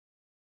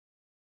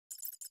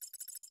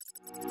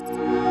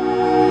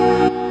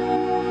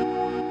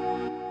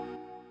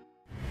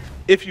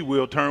If you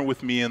will, turn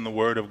with me in the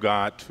Word of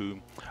God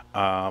to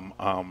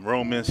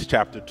Romans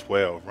chapter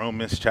 12.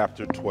 Romans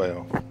chapter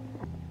 12.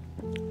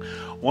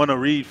 Want to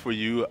read for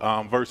you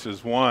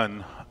verses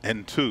 1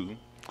 and 2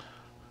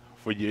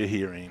 for your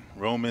hearing.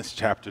 Romans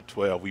chapter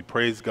 12. We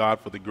praise God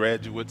for the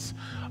graduates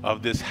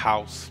of this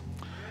house.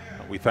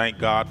 We thank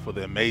God for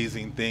the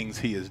amazing things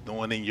He is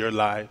doing in your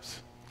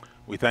lives.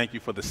 We thank you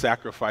for the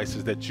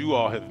sacrifices that you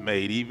all have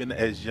made, even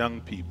as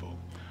young people,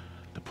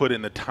 to put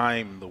in the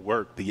time, the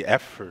work, the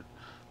effort,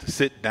 to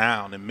sit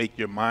down and make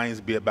your minds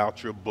be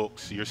about your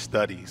books, your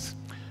studies,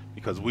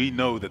 because we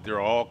know that there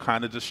are all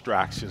kinds of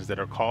distractions that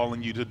are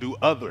calling you to do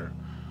other,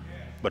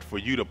 but for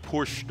you to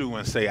push through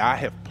and say, I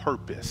have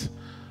purpose,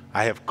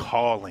 I have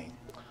calling.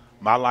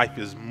 My life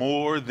is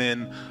more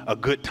than a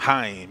good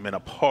time and a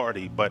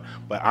party, but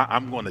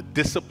I'm going to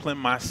discipline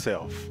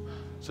myself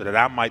so that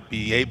I might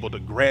be able to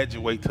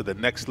graduate to the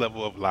next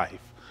level of life.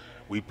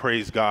 We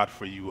praise God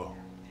for you all.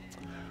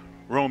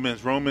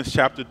 Romans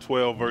chapter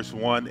 12, verse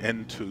 1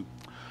 and 2.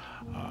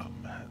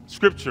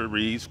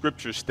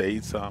 Scripture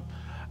states,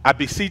 I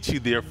beseech you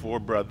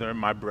therefore, brethren,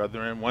 my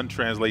brethren, one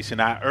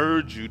translation, I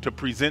urge you to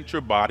present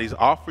your bodies,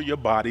 offer your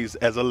bodies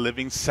as a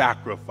living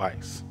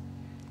sacrifice,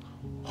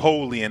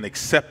 holy and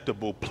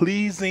acceptable,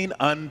 pleasing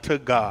unto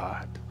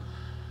God.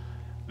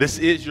 This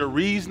is your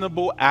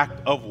reasonable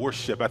act of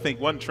worship. I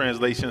think one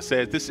translation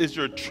says, this is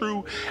your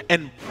true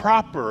and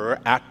proper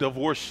act of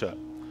worship.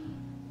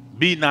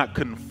 Be not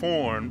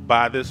conformed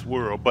by this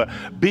world, but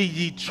be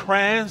ye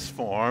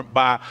transformed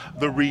by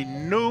the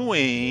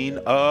renewing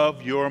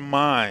of your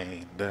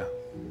mind,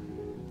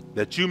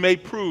 that you may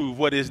prove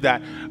what is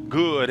that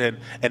good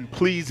and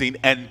pleasing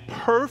and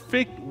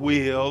perfect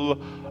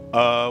will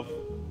of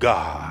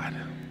God.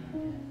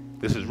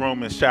 This is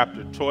Romans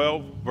chapter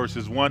 12,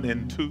 verses 1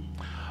 and 2.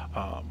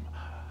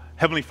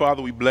 Heavenly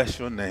Father, we bless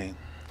your name.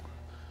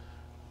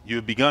 You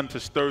have begun to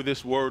stir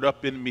this word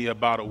up in me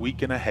about a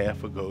week and a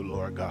half ago,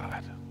 Lord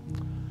God.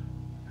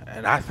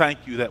 And I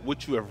thank you that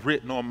what you have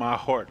written on my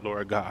heart,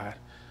 Lord God,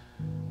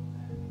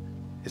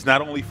 is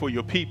not only for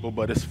your people,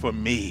 but it's for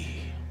me.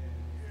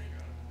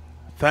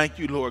 Thank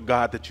you, Lord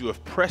God, that you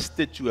have pressed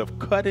it, you have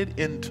cut it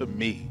into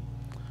me.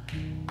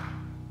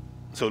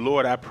 So,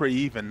 Lord, I pray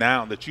even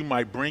now that you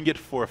might bring it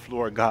forth,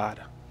 Lord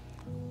God.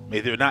 May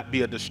there not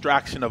be a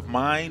distraction of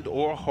mind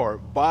or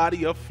heart,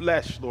 body or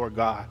flesh, Lord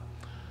God,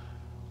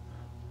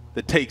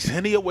 that takes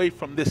any away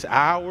from this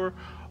hour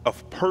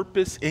of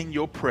purpose in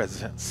your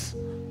presence.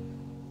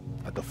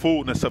 That the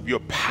fullness of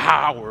your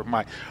power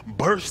might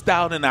burst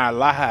out in our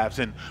lives,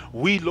 and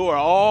we, Lord,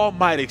 all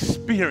might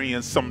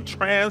experience some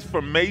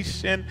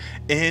transformation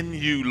in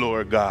you,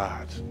 Lord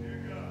God.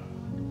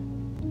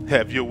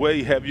 Have your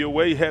way, have your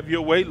way, have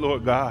your way,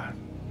 Lord God.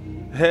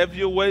 Have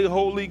your way,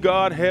 holy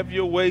God, have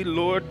your way,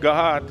 Lord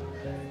God.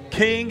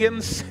 King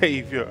and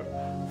Savior,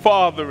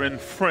 Father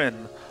and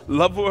friend,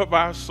 lover of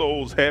our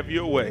souls, have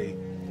your way.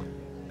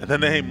 In the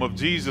name of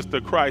Jesus the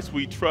Christ,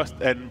 we trust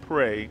and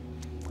pray.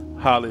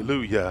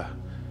 Hallelujah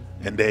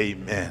and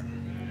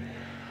amen.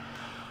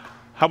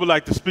 I would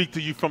like to speak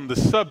to you from the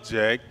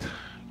subject,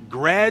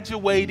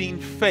 graduating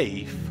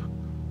faith,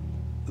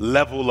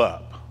 level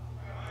up.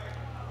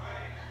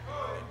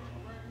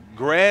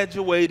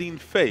 Graduating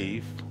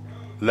faith,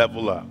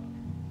 level up.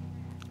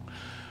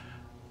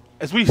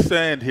 As we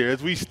stand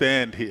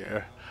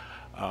here,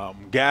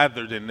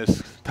 gathered in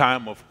this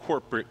time of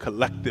corporate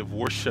collective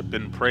worship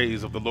and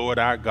praise of the Lord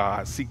our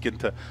God, seeking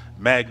to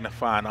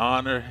magnify and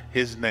honor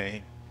his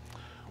name,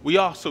 we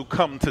also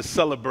come to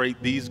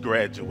celebrate these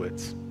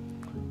graduates,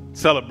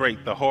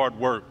 celebrate the hard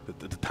work,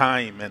 the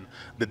time, and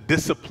the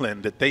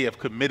discipline that they have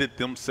committed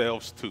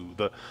themselves to,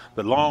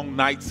 the long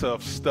nights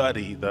of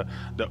study, the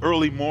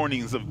early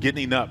mornings of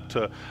getting up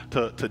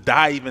to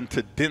dive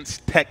into dense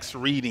text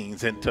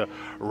readings and to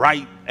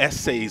write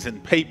essays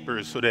and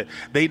papers so that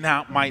they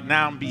might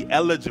now be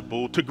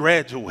eligible to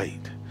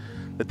graduate,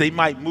 that they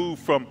might move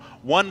from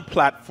one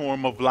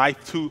platform of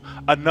life to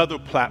another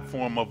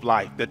platform of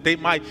life, that they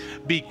might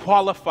be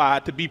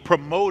qualified to be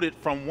promoted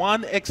from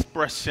one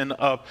expression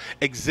of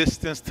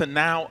existence to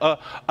now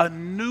a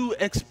new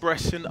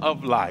expression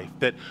of life,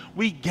 that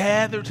we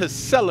gather to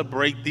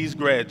celebrate these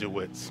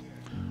graduates.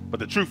 But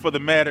the truth of the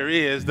matter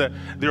is that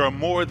there are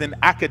more than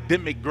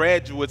academic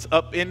graduates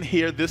up in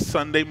here this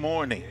Sunday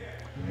morning.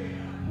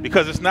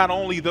 Because it's not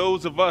only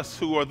those of us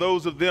who are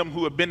those of them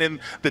who have been in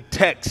the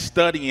text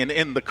studying,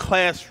 in the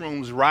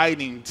classrooms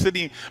writing,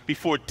 sitting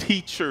before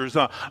teachers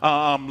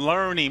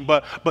learning,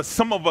 but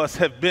some of us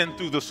have been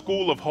through the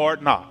school of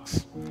hard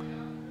knocks.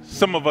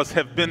 Some of us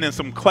have been in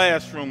some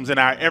classrooms in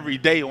our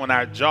everyday on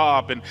our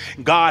job, and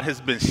God has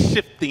been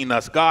shifting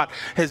us. God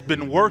has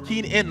been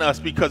working in us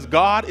because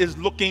God is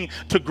looking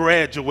to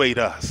graduate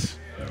us.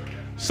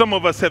 Some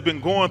of us have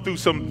been going through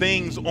some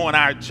things on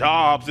our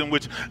jobs in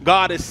which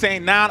God is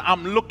saying, now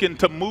I'm looking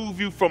to move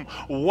you from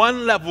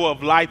one level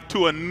of life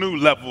to a new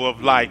level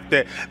of life.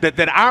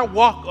 That our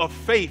walk of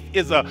faith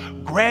is a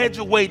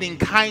graduating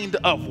kind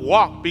of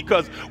walk,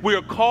 because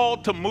we're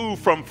called to move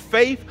from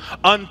faith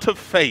unto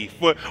faith.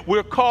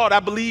 We're called,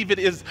 I believe it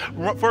is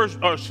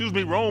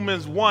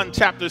Romans 1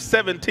 chapter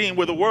 17,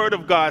 where the word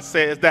of God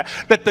says that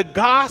the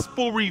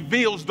gospel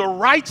reveals the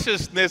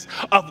righteousness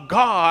of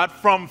God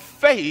from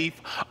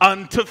faith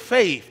unto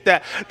faith,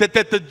 that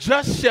the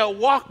just shall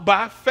walk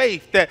by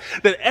faith, that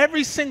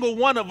every single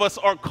one of us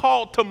are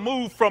called to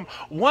move from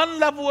one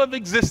level of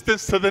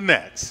existence to the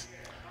next,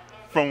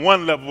 from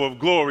one level of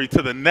glory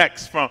to the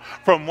next,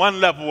 from one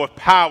level of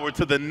power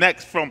to the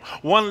next, from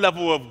one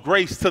level of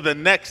grace to the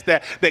next,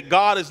 that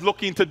God is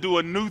looking to do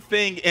a new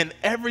thing in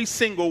every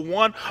single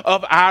one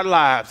of our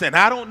lives. And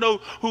I don't know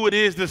who it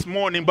is this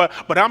morning,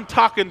 but I'm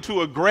talking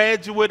to a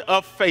graduate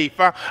of faith.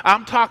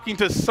 I'm talking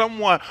to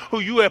someone who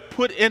you have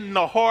put in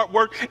the hard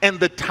work and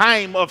the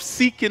time of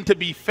seeking to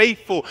be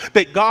faithful,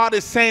 that God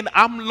is saying,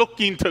 I'm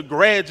looking to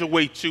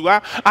graduate you.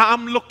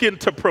 I'm looking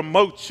to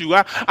promote you.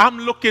 I'm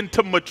looking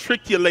to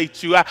matriculate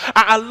you.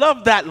 I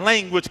love that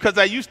language, because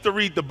I used to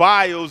read the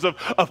bios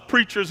of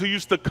preachers who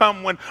used to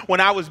come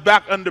when I was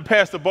back under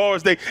Pastor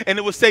Barr's day, and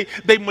it would say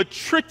they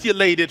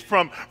matriculated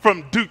from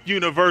Duke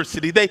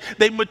University.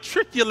 They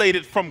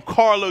matriculated from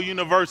Carlow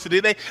University.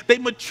 They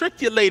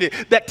matriculated.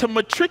 That to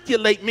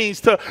matriculate means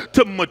to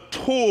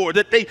mature,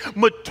 that they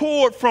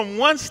matured from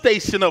one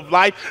station of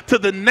life to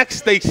the next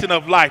station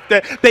of life,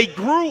 that they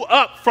grew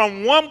up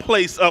from one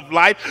place of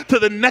life to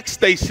the next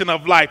station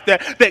of life,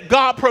 that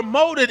God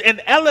promoted and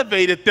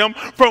elevated them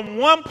from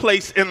one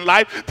place in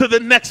life to the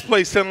next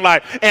place in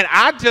life. And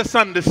I just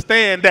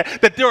understand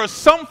that there are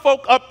some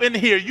folk up in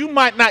here, you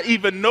might not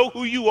even know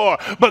who you are,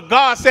 but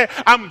God said,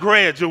 I'm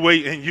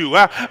graduating you.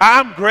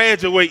 I'm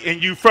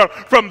graduating you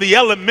from the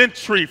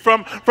elementary,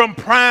 from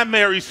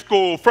primary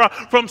school,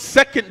 from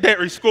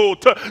secondary school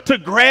to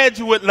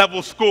graduate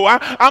level school.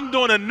 I'm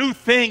doing a new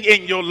thing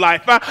in your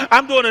life.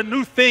 I'm doing a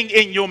new thing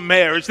in your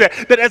marriage.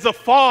 That as a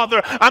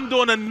father, I'm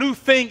doing a new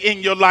thing in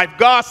your life.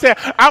 God said,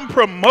 I'm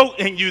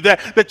promoting you,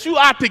 that you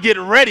ought to get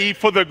ready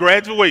for the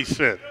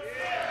graduation.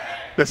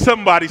 That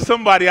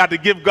somebody ought to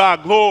give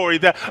God glory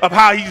of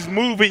how he's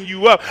moving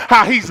you up,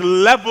 how he's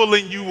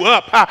leveling you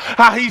up,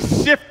 how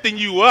he's shifting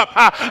you up,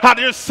 how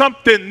there's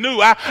something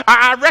new.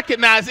 I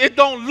recognize it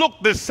don't look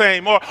the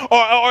same, or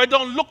it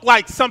don't look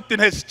like something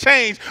has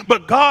changed,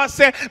 but God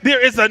said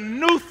there is a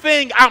new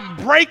thing I'm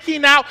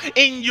breaking out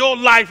in your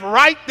life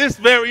right this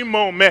very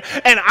moment,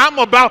 and I'm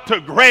about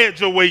to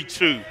graduate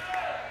you.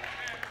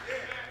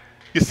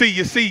 You see,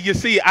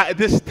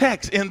 this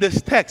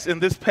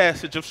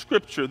passage of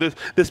Scripture,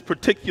 this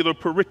particular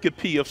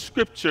pericope of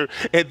Scripture,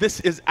 and this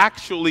is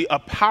actually a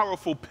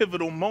powerful,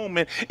 pivotal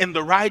moment in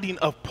the writing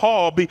of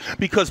Paul,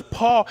 because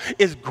Paul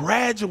is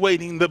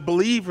graduating the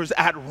believers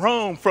at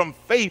Rome from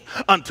faith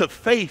unto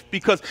faith,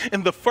 because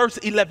in the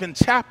first 11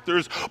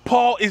 chapters,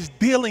 Paul is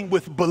dealing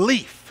with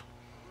belief.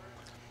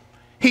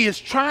 He is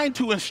trying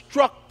to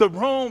instruct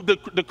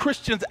the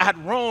Christians at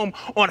Rome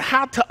on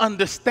how to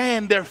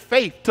understand their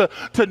faith,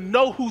 to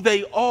know who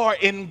they are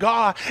in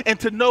God, and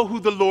to know who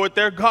the Lord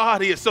their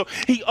God is. So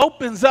he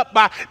opens up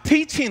by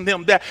teaching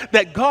them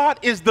that God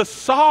is the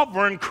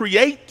sovereign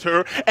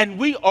creator and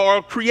we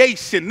are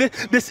creation.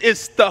 This is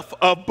stuff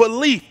of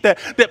belief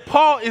that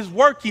Paul is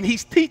working.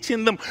 He's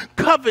teaching them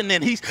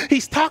covenant.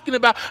 He's talking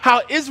about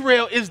how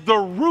Israel is the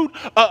root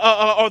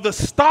or the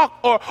stock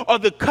or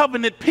the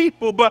covenant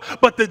people,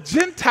 but the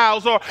Gentiles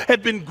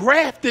have been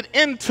grafted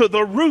into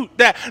the root,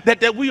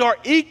 that we are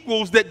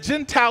equals, that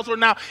Gentiles are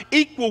now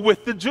equal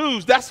with the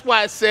Jews. That's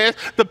why it says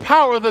the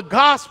power of the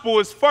gospel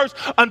is first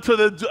unto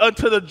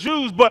the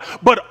Jews,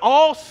 but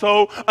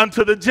also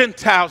unto the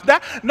Gentiles.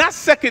 Not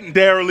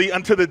secondarily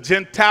unto the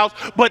Gentiles,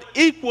 but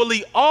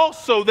equally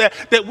also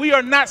that we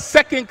are not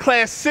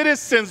second-class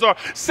citizens or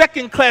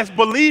second-class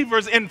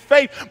believers in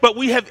faith, but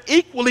we have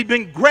equally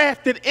been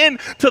grafted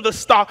into the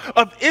stock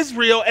of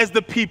Israel as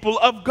the people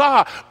of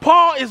God.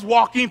 Paul is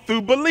walking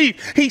through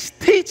belief. He's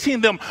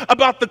teaching them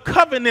about the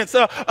covenants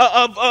of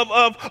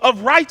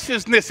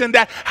righteousness, and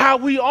that how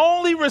we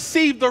only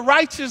receive the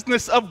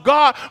righteousness of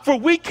God, for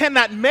we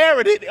cannot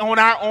merit it on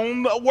our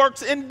own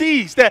works and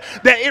deeds, that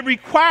it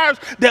requires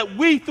that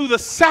we, through the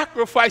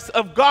sacrifice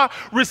of God,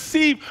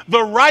 receive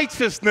the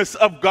righteousness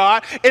of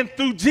God, and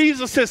through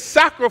Jesus'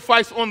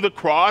 sacrifice on the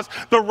cross,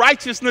 the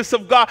righteousness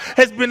of God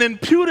has been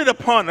imputed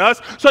upon us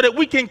so that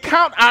we can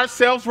count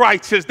ourselves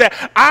righteous,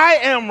 that I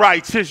am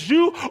righteous,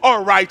 you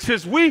are righteous,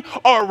 righteous. We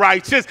are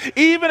righteous.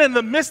 Even in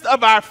the midst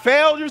of our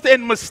failures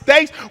and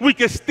mistakes, we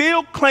can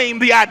still claim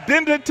the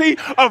identity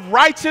of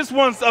righteous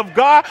ones of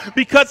God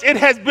because it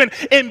has been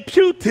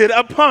imputed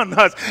upon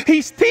us.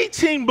 He's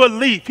teaching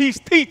belief. He's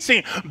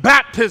teaching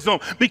baptism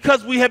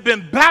because we have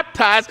been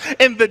baptized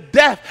in the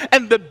death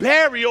and the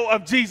burial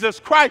of Jesus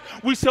Christ.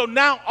 We shall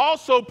now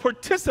also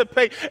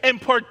participate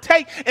and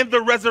partake in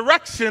the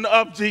resurrection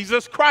of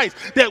Jesus Christ,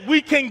 that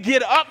we can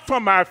get up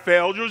from our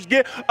failures,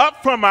 get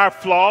up from our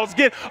flaws,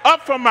 get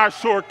up from our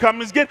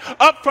shortcomings, get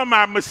up from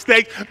our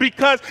mistakes,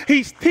 because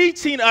he's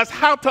teaching us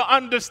how to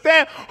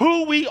understand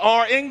who we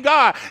are in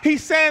God.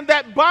 He's saying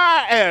that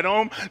by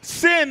Adam,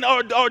 sin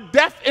or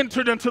death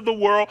entered into the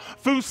world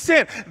through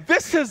sin.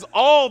 This is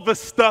all the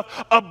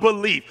stuff of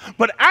belief.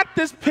 But at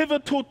this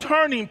pivotal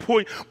turning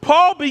point,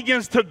 Paul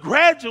begins to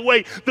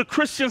graduate the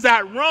Christians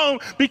at Rome,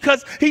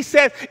 because he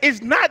says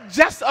it's not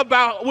just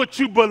about what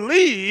you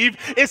believe,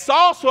 it's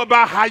also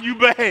about how you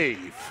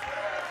behave.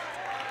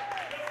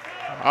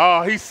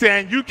 Oh, he's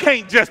saying you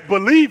can't just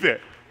believe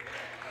it,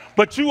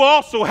 but you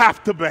also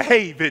have to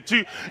behave it.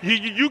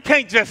 You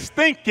can't just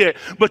think it,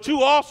 but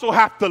you also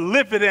have to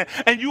live it,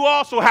 and you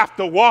also have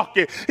to walk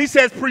it. He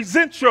says,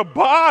 present your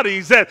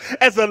bodies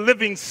as a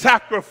living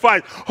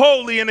sacrifice,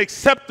 holy and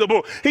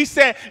acceptable. He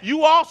said,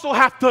 you also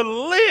have to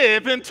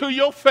live into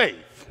your faith.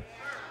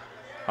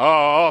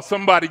 Oh,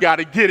 somebody got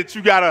to get it.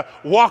 You got to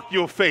walk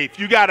your faith.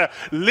 You got to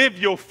live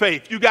your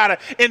faith. You got to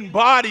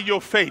embody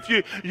your faith.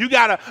 You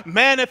got to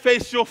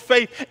manifest your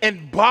faith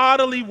in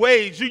bodily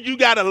ways. You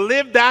got to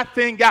live that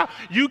thing out.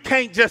 You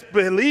can't just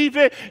believe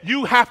it.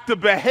 You have to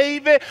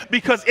behave it,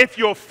 because if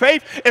your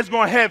faith is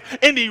going to have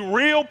any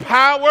real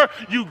power,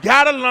 you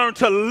got to learn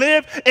to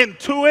live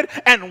into it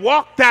and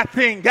walk that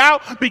thing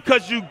out,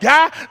 because you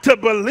got to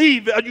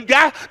believe it. You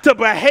got to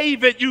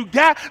behave it. You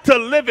got to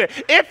live it.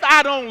 If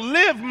I don't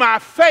live my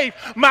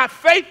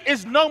faith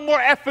is no more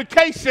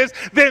efficacious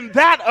than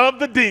that of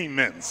the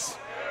demons.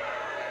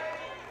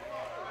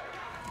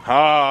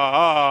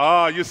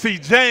 You see,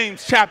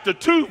 James chapter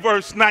 2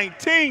 verse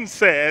 19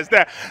 says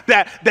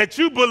that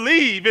you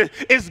believe.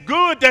 It's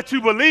good that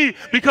you believe,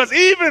 because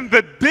even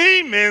the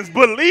demons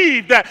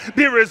believe that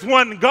there is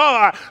one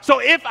God.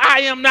 So if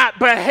I am not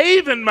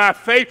behaving my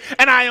faith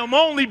and I am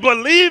only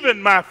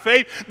believing my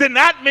faith, then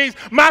that means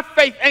my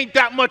faith ain't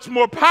that much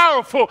more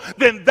powerful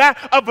than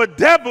that of a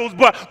devil's.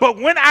 But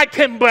when I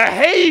can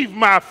behave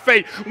my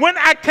faith, when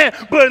I can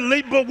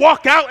believe, but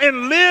walk out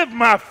and live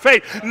my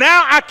faith,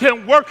 now I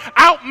can work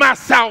out my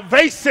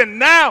salvation.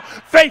 Now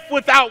faith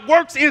without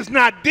works is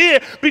not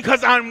dead,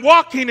 because I'm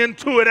walking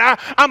into it.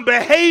 I'm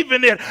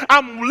behaving it.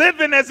 I'm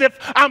living as if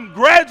I'm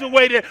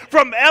graduated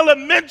from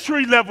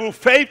elementary level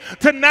faith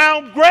to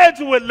now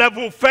graduate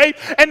level faith.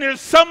 And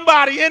there's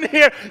somebody in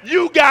here,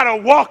 you gotta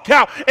walk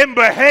out and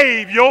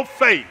behave your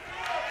faith.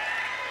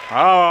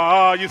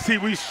 You see,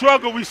 we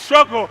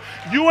struggle.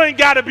 You ain't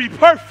got to be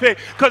perfect,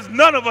 because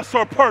none of us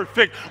are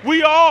perfect.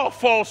 We all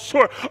fall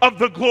short of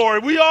the glory.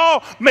 We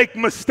all make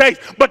mistakes.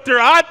 But there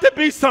ought to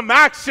be some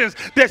actions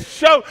that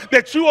show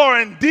that you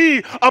are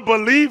indeed a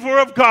believer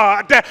of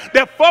God.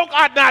 That folk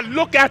ought not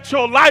look at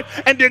your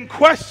life and then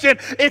question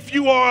if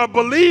you are a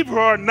believer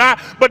or not.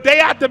 But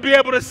they ought to be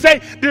able to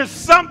say there's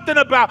something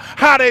about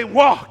how they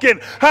walk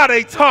and how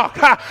they talk,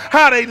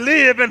 how they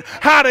live and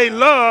how they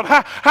love,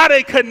 how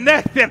they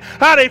connect and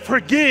how they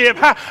forgive,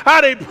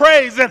 how they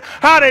praise and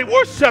how they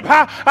worship,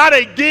 how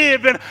they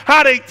give and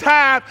how they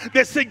tithe,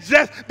 that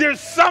suggests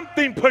there's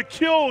something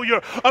peculiar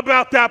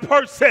about that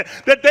person,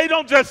 that they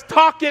don't just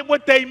talk it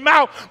with their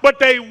mouth, but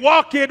they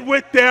walk it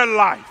with their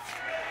life.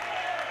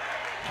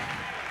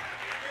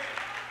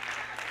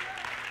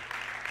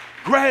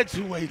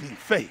 Graduating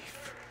faith.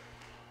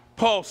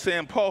 Paul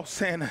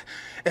saying,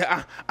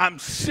 I'm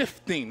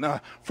shifting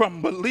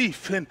from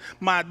belief in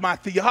my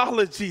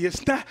theology.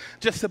 It's not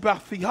just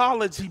about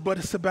theology, but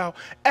it's about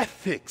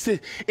ethics.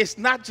 It's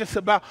not just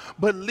about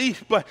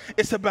belief, but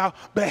it's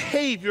about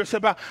behavior. It's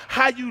about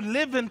how you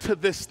live into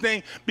this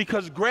thing,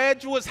 because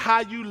graduates,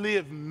 how you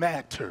live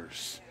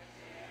matters.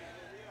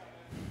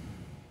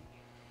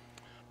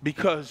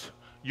 Because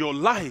your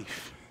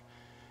life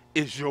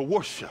is your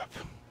worship.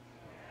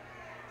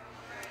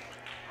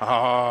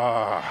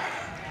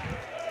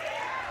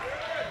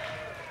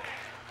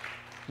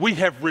 We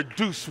have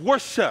reduced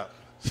worship,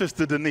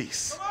 Sister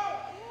Denise,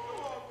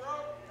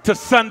 to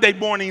Sunday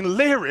morning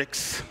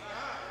lyrics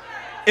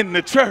in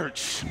the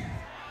church.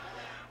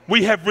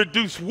 We have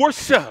reduced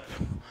worship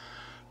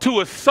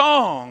to a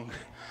song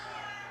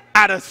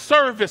at a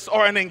service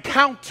or an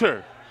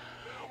encounter,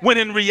 when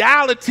in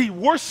reality,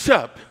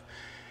 worship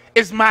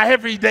is my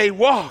everyday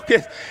walk.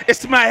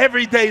 It's my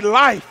everyday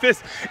life.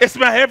 It's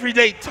my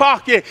everyday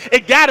talk.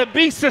 It gotta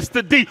be,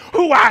 Sister D,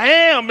 who I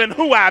am and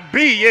who I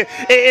be.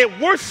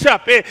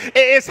 Worship.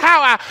 It's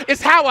how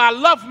I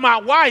love my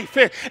wife.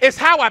 It's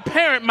how I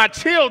parent my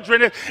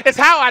children. It's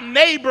how I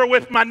neighbor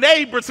with my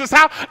neighbors. It's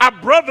how I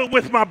brother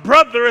with my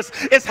brothers.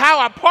 It's how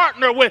I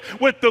partner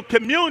with the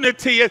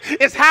community.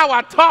 It's how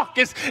I talk.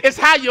 It's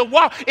how you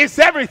walk. It's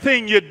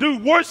everything you do.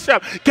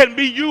 Worship can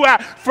be you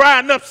out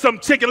frying up some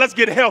chicken. Let's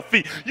get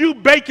healthy. You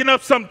baking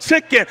up some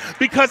chicken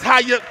because how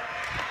you...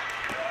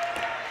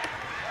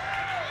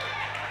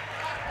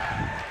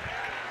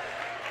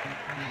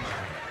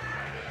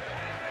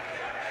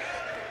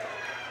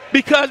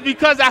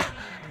 Because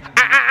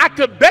I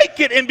could bake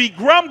it and be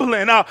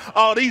grumbling.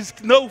 All these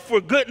no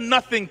for good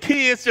nothing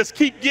kids just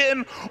keep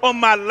getting on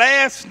my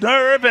last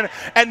nerve,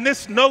 and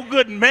this no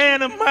good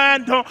man of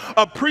mine don't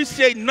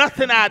appreciate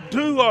nothing I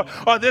do,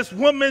 or this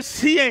woman,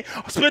 she ain't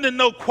spending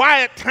no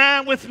quiet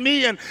time with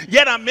me, and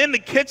yet I'm in the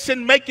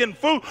kitchen making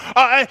food.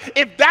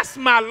 If that's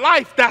my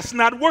life, that's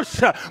not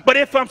worship. But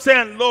if I'm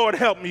saying, Lord,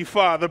 help me,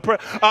 Father,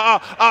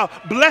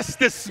 bless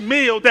this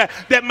meal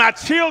that my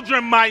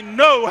children might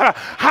know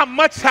how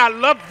much I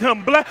love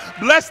them.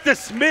 Bless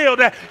this meal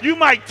that you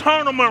might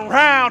turn them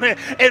around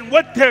and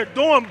what they're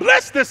doing.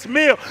 Bless this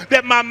meal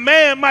that my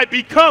man might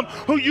become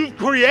who you've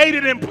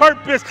created in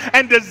purpose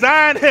and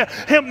designed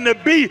him to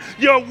be.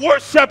 Your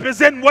worship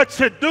is in what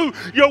you do.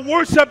 Your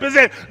worship is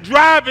in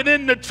driving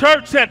in the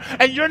church, and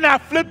you're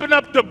not flipping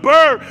up the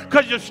bird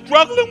because you're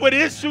struggling with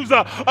issues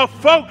of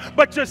folk,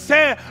 but you're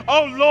saying,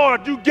 oh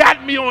Lord, you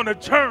got me on a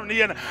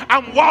journey, and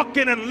I'm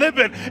walking and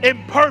living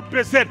in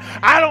purpose, and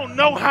I don't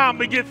know how I'm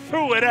going to get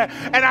through it,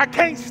 and I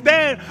can't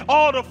stand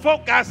all the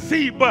folk I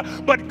see, but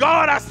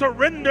God, I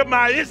surrender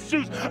my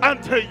issues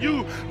unto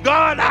you.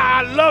 God,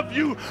 I love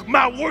you.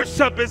 My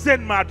worship is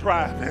in my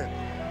driving.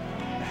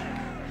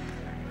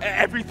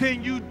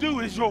 Everything you do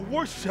is your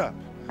worship,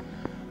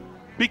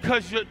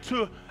 because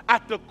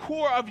at the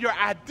core of your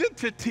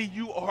identity,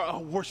 you are a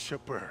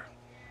worshiper.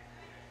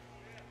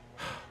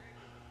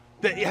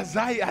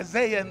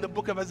 Isaiah in the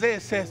book of Isaiah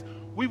says,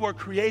 we were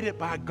created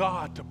by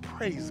God to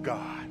praise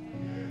God,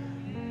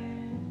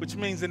 which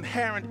means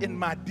inherent in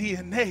my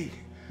DNA,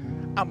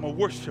 I'm a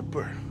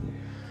worshiper.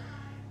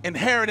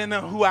 Inherent in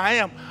who I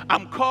am,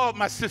 I'm called,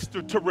 my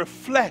sister, to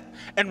reflect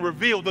and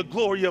reveal the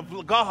glory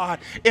of God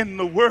in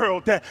the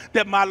world.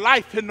 That my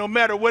life, and no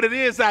matter what it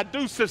is I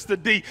do, Sister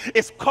D,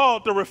 is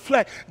called to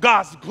reflect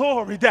God's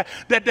glory. That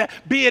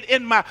be it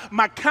in my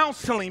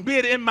counseling, be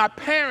it in my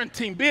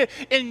parenting, be it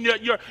in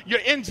your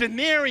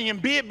engineering,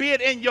 be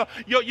it in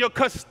your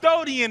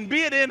custodian,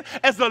 be it in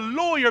as a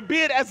lawyer,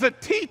 be it as a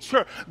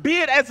teacher, be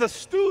it as a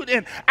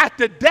student at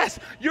the desk.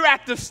 You're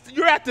at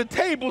the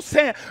table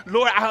saying,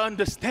 Lord, I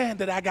understand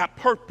that I got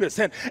purpose,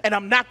 and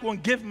I'm not going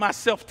to give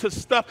myself to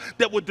stuff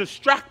that would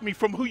distract me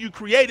from who you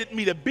created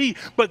me to be.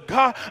 But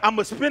God, I'm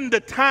going to spend the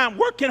time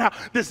working out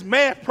this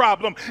math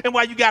problem. And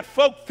while you got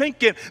folk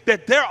thinking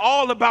that they're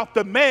all about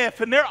the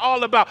math and they're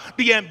all about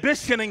the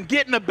ambition and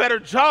getting a better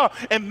job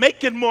and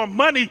making more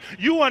money,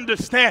 you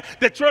understand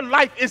that your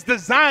life is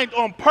designed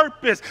on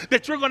purpose,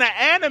 that you're going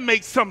to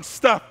animate some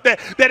stuff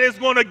that is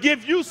going to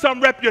give you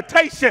some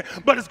reputation,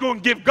 but it's going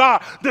to give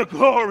God the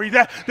glory,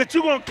 that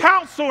you're going to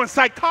counsel and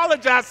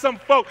psychologize some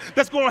folk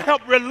that's going to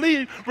help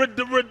release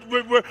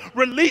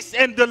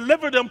and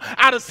deliver them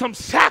out of some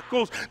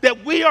shackles.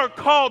 That we are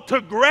called to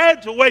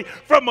graduate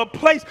from a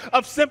place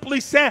of simply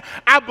saying,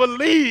 I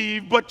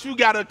believe, but you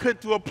got to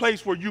get to a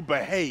place where you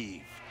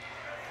behave.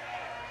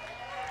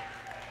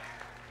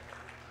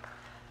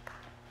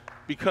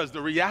 Because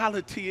the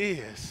reality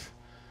is,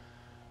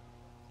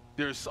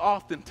 there's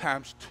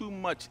oftentimes too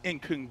much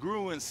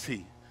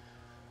incongruency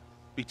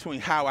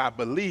between how I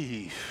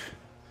believe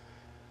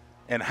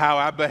and how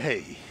I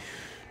behave.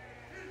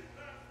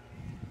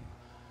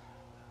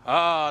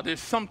 There's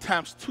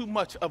sometimes too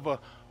much of a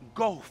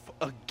gulf,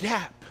 a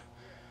gap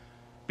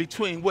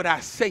between what I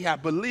say I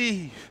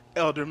believe,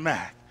 Elder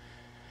Mac,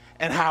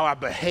 and how I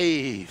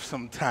behave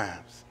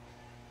sometimes.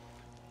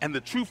 And the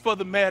truth of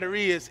the matter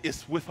is,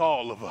 it's with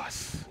all of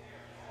us.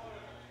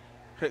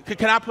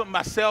 Can I put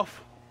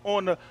myself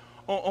on the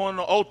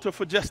altar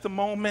for just a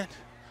moment?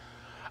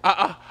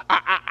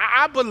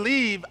 I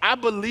believe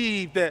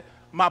that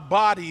my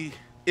body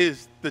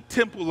is the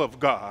temple of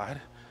God,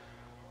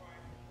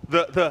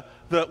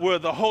 where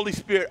the Holy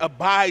Spirit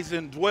abides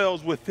and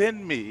dwells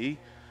within me,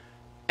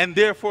 and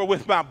therefore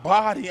with my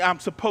body I'm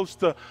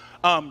supposed to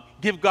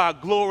give God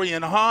glory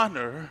and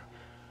honor,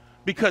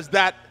 because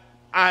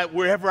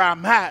wherever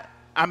I'm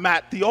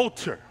at the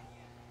altar.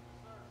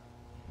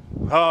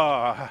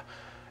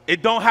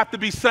 It don't have to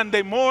be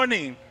Sunday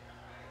morning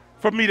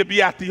for me to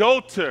be at the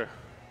altar,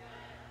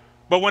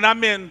 but when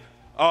I'm in,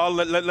 I'm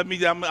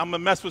gonna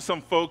mess with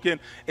some folk, and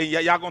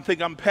y'all gonna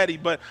think I'm petty,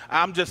 but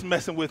I'm just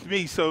messing with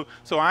me. So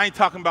I ain't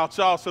talking about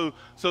y'all. So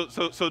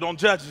don't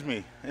judge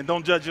me and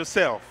don't judge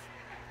yourself.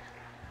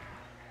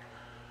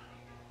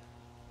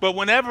 But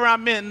whenever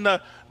I'm in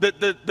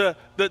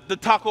the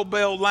Taco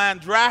Bell line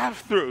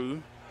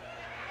drive-through,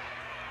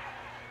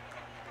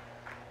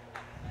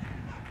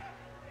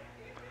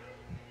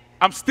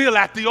 I'm still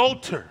at the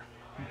altar.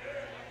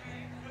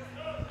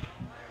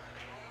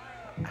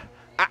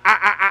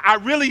 I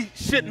really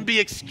shouldn't be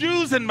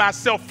excusing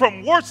myself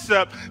from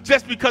worship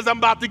just because I'm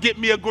about to get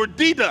me a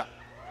gordita,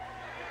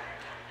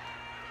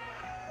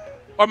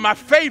 or my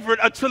favorite,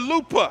 a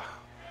chalupa.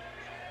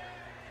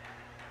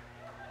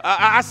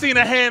 I seen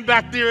a hand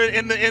back there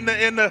in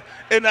the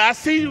I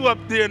see you up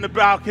there in the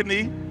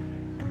balcony.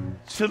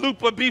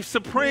 Chalupa beef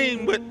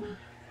supreme with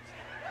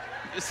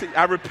See,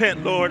 I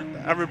repent, Lord.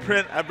 I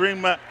repent. I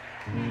bring my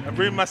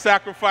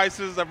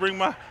sacrifices. I bring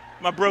my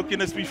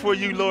brokenness before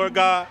you, Lord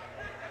God.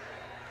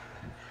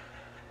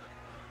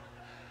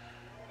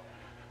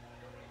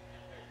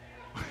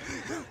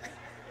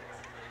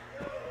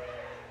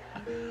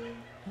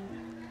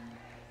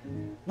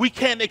 We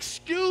can't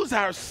excuse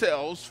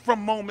ourselves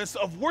from moments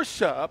of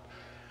worship,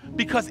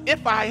 because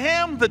if I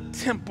am the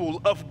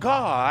temple of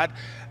God,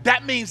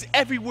 that means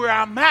everywhere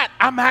I'm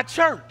at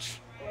church.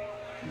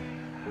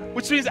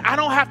 Which means I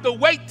don't have to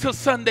wait till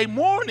Sunday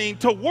morning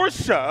to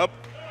worship,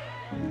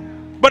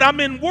 but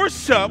I'm in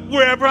worship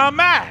wherever I'm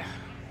at.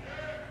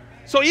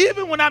 So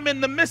even when I'm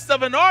in the midst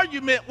of an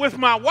argument with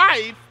my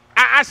wife,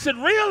 I should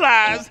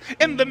realize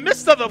in the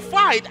midst of the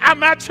fight,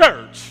 I'm at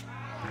church.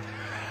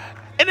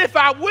 And if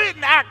I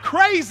wouldn't act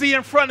crazy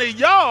in front of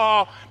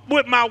y'all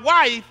with my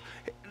wife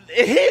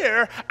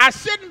here, I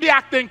shouldn't be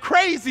acting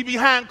crazy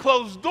behind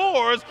closed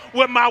doors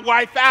with my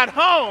wife at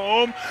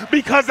home,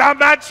 because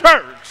I'm at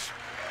church.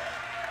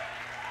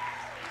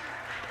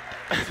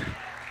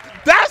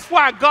 That's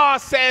why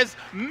God says,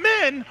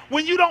 men,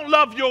 when you don't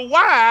love your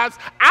wives,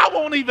 I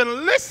won't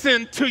even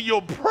listen to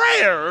your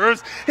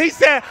prayers. He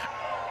said,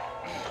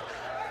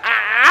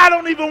 I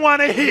don't even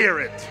want to hear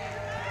it.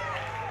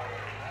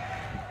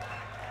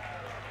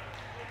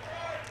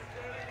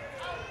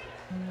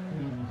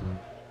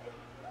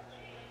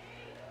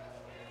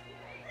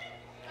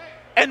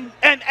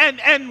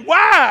 And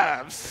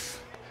wives,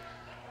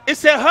 it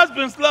said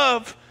husbands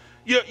love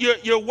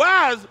your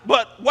wives,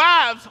 but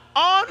wives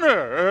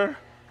honor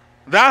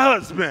thy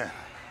husband.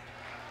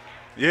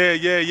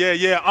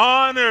 Yeah.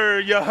 Honor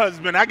your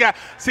husband. I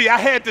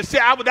had to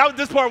share.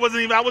 This part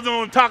wasn't even, I wasn't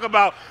going to talk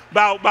about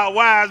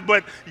wives,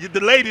 but the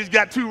ladies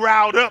got too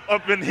riled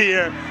up in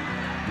here.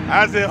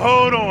 I said,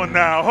 hold on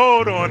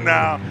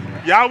now.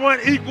 Y'all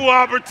want equal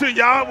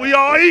opportunity. We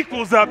all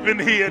equals up in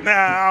here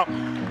now.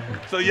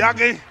 So he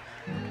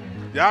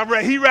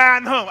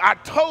riding home. I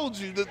told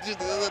you,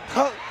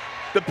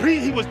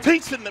 he was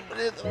teaching them.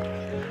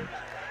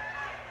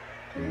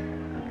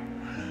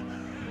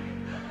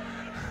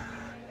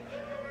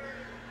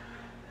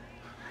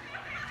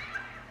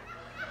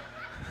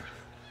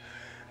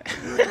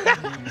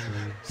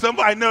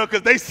 Somebody know,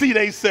 because they see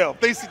themselves.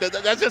 They see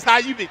that's just how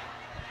you be.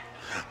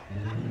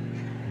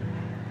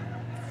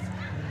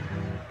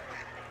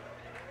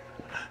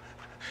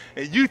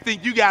 And you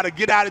think you got to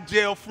get out of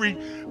jail free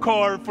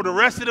card for the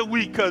rest of the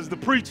week because the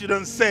preacher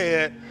done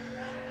said,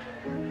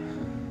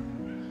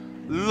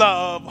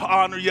 love,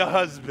 honor your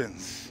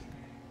husbands.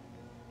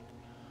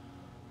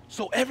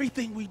 So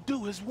everything we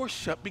do is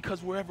worship,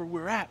 because wherever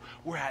we're at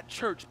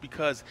church,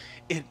 because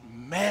it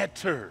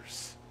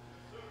matters.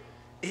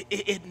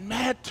 It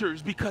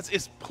matters because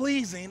it's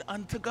pleasing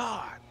unto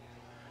God.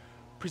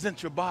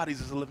 Present your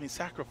bodies as a living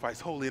sacrifice,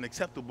 holy and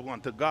acceptable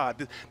unto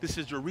God. This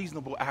is your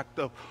reasonable act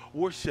of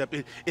worship.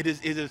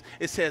 It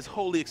says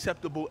holy,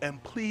 acceptable,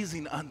 and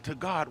pleasing unto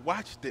God.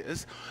 Watch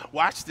this,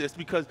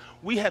 because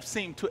we have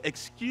seemed to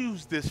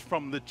excuse this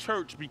from the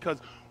church, because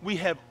we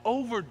have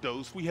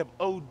overdosed, we have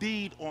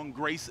OD'd on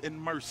grace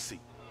and mercy.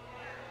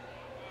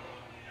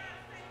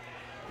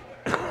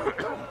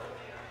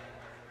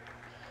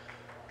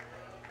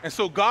 And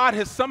so God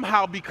has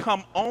somehow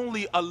become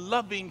only a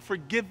loving,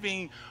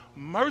 forgiving,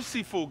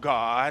 merciful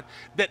God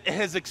that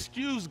has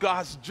excused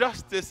God's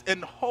justice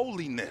and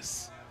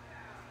holiness.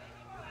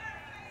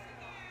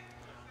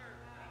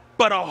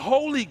 But a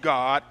holy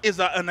God is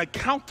an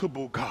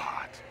accountable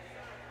God,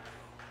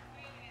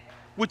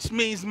 which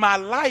means my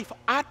life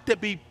ought to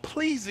be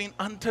pleasing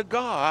unto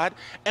God.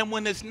 And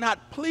when it's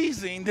not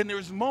pleasing, then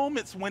there's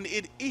moments when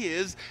it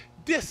is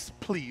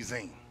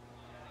displeasing.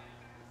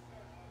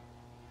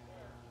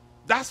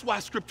 That's why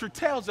Scripture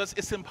tells us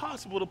it's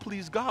impossible to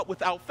please God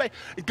without faith.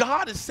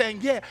 God is saying,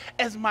 yeah,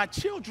 as my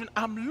children,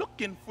 I'm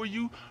looking for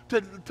you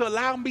to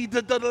allow me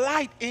to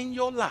delight in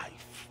your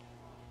life.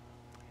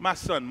 My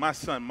son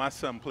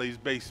plays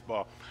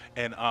baseball,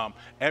 and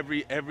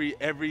every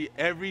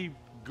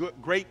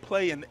great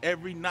play and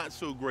every not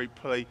so great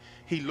play,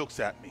 he looks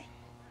at me.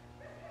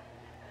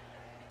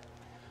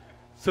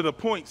 To the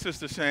point,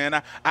 Sister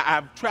Shan,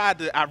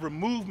 I've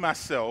removed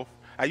myself.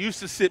 I used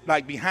to sit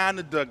like behind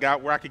the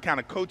dugout where I could kind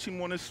of coach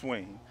him on his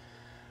swing.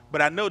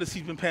 But I noticed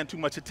he's been paying too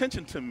much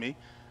attention to me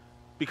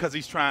because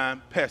he's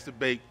trying, Pastor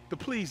Bake, to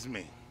please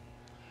me.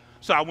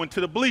 So I went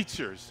to the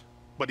bleachers,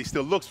 but he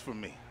still looks for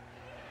me.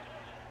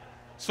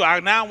 So I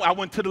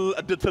went to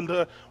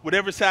the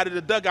whatever side of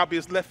the dugout, be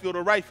it left field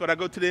or right field. I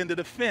go to the end of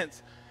the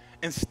fence,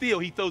 and still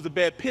he throws a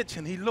bad pitch,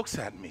 and he looks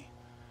at me.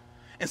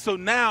 And so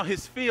now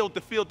his field, the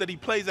field that he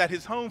plays at,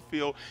 his home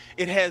field,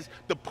 it has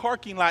the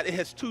parking lot. It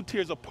has 2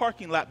 tiers of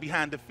parking lot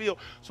behind the field.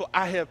 So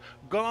I have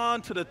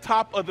gone to the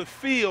top of the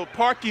field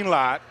parking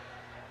lot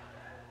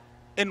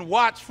and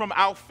watched from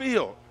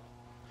outfield.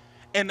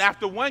 And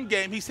after one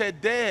game, he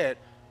said, Dad,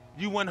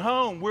 you went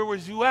home. Where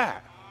was you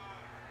at?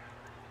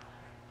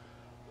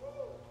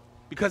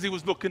 Because he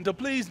was looking to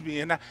please me.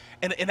 And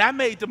I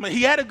made them,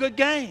 he had a good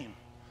game.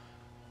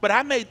 But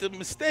I made the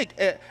mistake,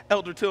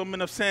 Elder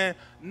Tillman, of saying,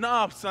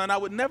 no, son, I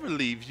would never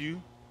leave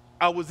you.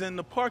 I was in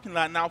the parking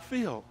lot and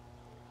outfield.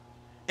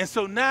 And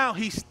so now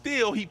he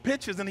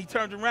pitches and he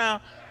turns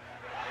around.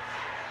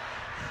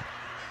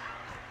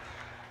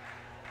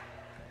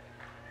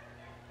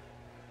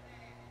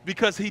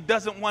 Because he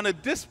doesn't want to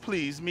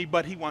displease me,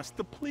 but he wants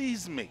to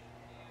please me.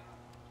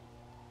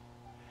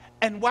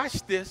 And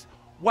watch this.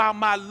 While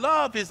my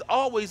love is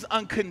always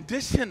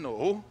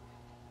unconditional,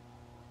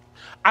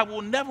 I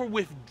will never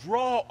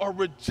withdraw or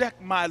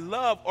reject my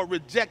love or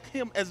reject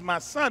him as my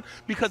son,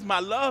 because my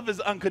love is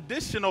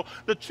unconditional.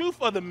 The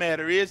truth of the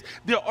matter is,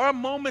 there are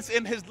moments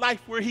in his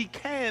life where he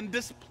can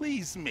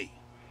displease me.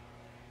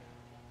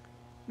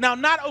 Now,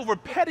 not over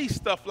petty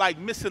stuff like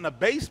missing a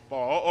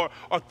baseball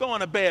or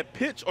throwing a bad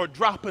pitch or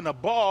dropping a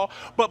ball,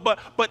 but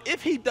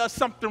if he does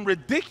something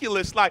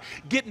ridiculous like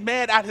get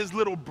mad at his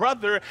little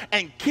brother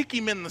and kick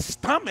him in the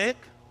stomach,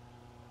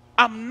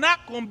 I'm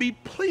not going to be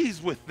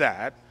pleased with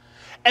that.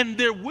 And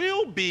there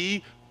will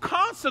be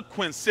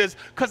consequences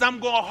because I'm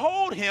going to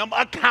hold him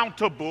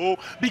accountable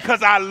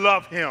because I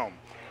love him.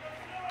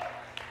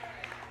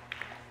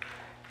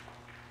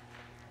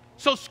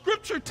 So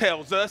scripture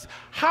tells us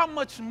how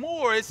much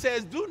more. It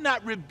says, do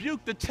not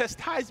rebuke the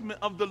chastisement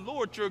of the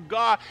Lord your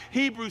God.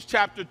 Hebrews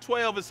chapter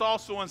 12 is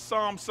also in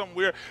Psalm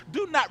somewhere.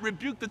 Do not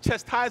rebuke the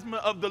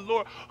chastisement of the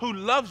Lord who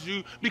loves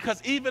you, because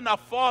even a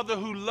father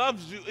who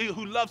loves you,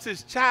 who loves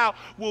his child,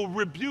 will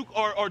rebuke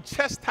or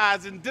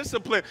chastise and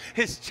discipline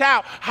his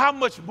child. How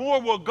much more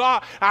will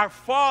God, our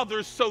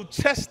Father, so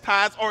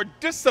chastise or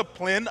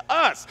discipline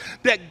us?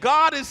 That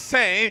God is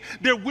saying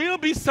there will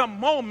be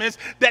some moments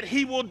that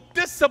he will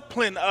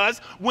discipline us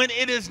when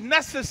it is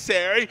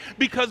necessary,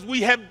 because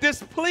we have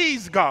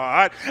displeased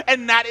God,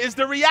 and that is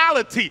the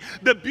reality.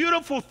 The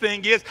beautiful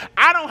thing is,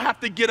 I don't have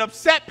to get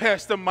upset,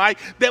 Pastor Mike,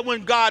 that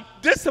when God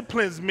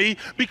disciplines me,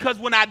 because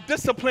when I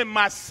discipline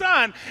my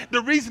son,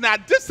 the reason I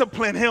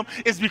discipline him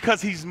is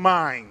because he's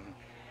mine.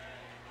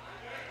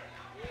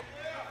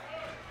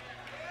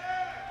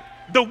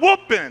 The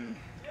whooping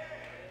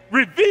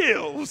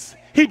reveals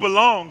he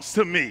belongs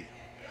to me.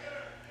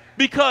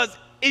 Because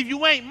if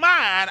you ain't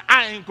mine,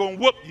 I ain't gonna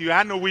whoop you.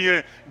 I know we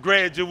a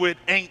graduate,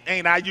 ain't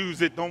I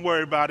use it, don't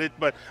worry about it,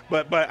 but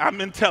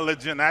I'm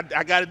intelligent. I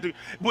gotta do.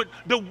 But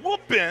the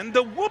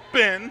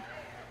whooping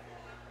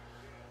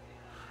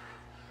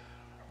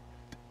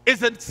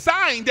is a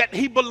sign that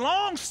he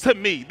belongs to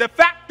me. The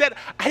fact that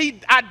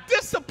I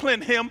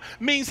discipline him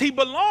means he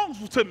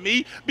belongs to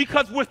me,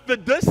 because with the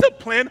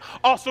discipline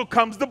also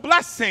comes the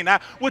blessing.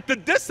 With the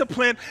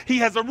discipline, he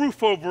has a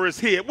roof over his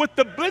head. With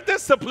the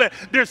discipline,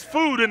 there's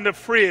food in the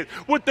fridge.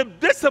 With the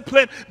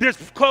discipline, there's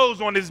clothes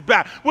on his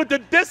back. With the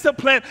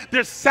discipline,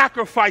 there's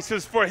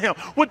sacrifices for him.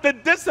 With the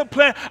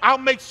discipline, I'll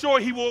make sure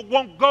he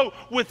won't go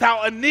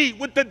without a need.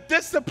 With the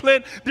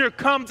discipline, there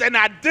comes an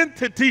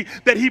identity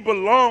that he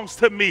belongs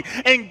to me.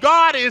 And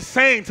God is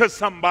saying to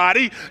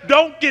somebody,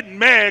 don't get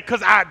mad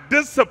because I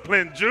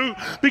disciplined you,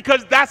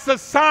 because that's a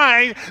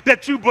sign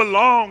that you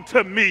belong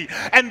to me.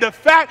 And the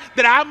fact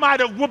that I might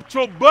have whooped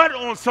your butt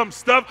on some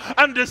stuff,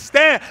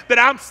 understand that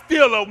I'm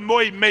still a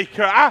way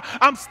maker.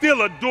 I'm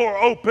still a door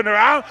opener.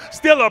 I'm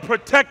still a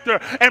protector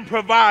and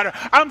provider.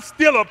 I'm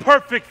still a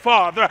perfect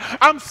father.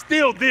 I'm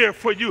still there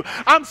for you.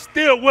 I'm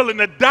still willing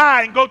to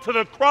die and go to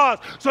the cross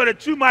so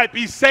that you might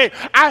be saved.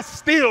 I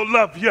still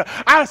love you.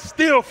 I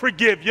still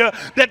forgive you.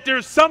 That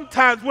there's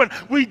sometimes when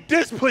we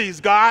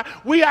displease God,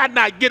 we ought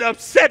not get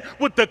upset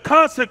with the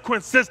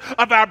consequences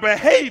of our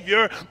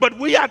behavior, but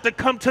we have to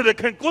come to the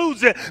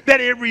conclusion that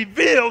it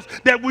reveals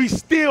that we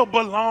still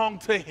belong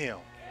to him.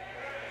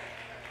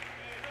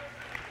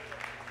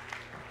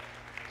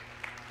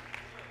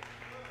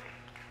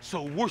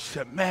 So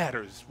worship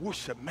matters.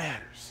 Worship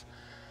matters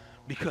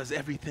because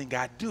everything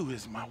I do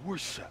is my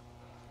worship.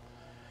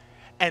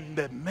 And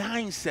the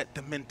mindset,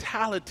 the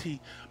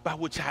mentality by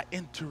which I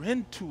enter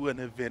into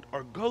an event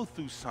or go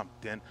through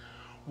something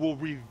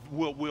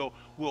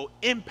will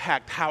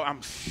impact how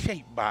I'm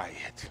shaped by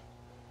it.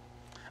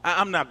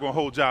 I'm not going to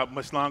hold y'all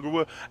much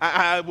longer.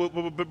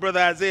 Brother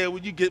Isaiah, will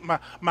you get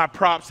my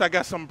props? I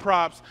got some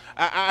props.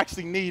 I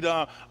actually need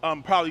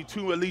probably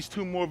at least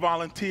two more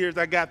volunteers.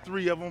 I got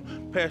 3 of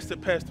them,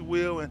 Pastor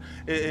Will, and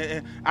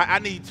I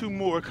need 2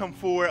 more. Come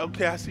forward.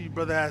 Okay, I see you,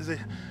 Brother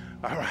Isaiah.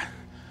 All right.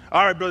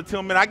 All right, Brother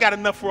Tillman, I got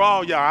enough for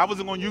all y'all. I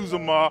wasn't going to use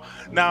them all.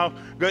 Now,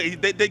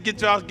 they get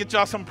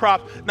y'all some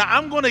props. Now,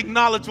 I'm going to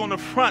acknowledge on the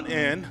front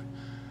end,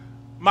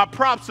 my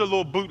props are a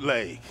little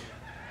bootleg.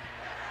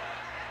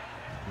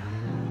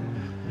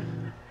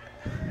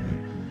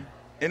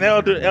 And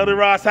Elder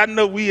Ross, I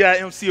know we at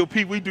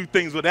MCOP, we do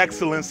things with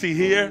excellency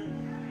here.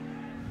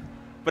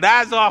 But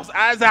I was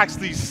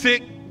actually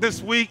sick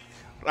this week,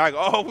 like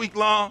all week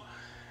long.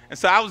 And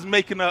so I was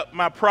making up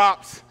my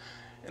props.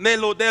 And they're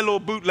a little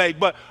bootleg,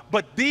 but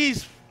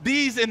these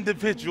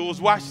individuals,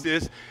 watch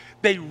this,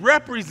 they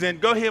represent.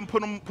 Go ahead and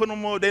put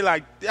them on. They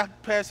like,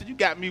 Pastor, you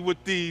got me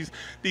with these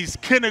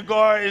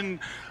kindergarten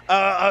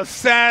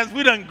signs.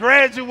 We done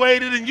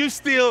graduated, and you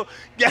still.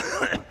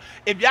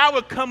 If y'all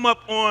would come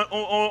up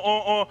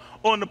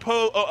on the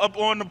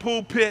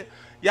pulpit,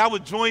 y'all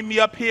would join me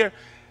up here.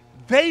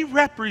 They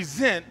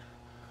represent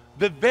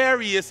the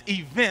various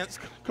events.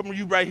 Come on,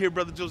 you right here,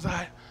 Brother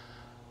Josiah.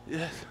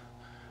 Yes.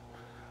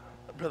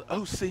 Brother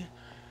O.C.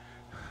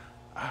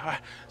 All right.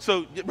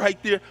 So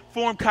right there,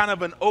 form kind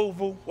of an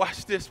oval.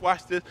 Watch this,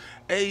 watch this.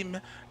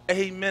 Amen.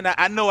 Amen.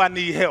 I know I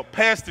need help.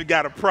 Pastor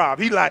got a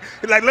problem. He like,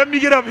 let me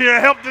get up here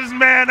and help this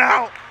man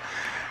out.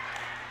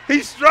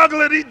 He's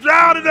struggling. He's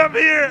drowning up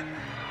here.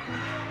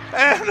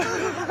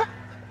 And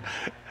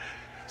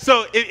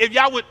so if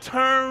y'all would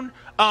turn,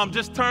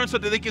 just turn so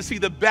that they can see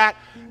the back.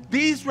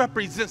 These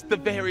represents the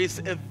various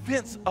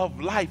events of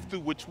life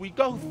through which we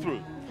go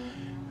through.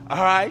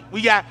 All right?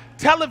 We got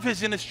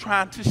television is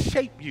trying to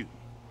shape you.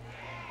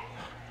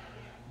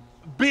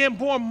 Being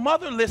born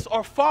motherless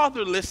or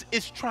fatherless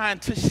is trying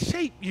to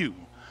shape you.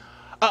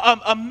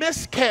 A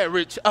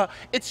miscarriage,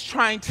 it's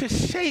trying to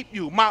shape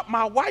you.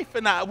 My wife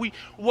and I,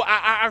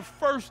 our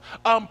first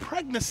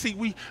pregnancy,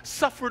 we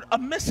suffered a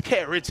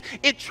miscarriage.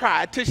 It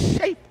tried to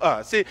shape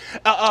us.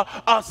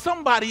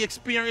 Somebody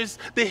experienced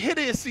the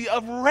hideousy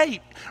of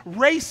rape,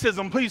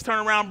 racism. Please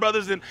turn around,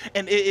 brothers, and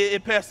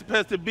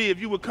Pastor B, if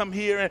you would come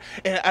here,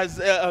 and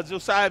as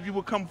Josiah, if you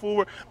would come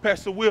forward,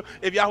 Pastor Will,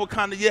 if y'all would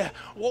kind of,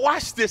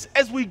 watch this.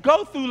 As we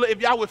go through, if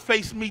y'all would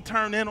face me,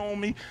 turn in on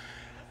me.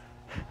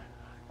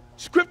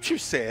 Scripture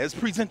says,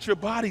 present your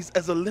bodies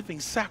as a living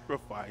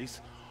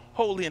sacrifice,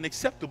 holy and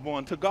acceptable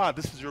unto God.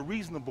 This is your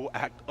reasonable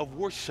act of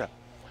worship.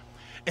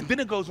 And then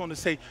it goes on to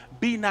say,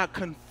 be not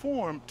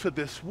conformed to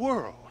this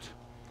world.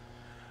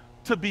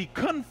 To be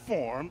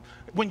conformed,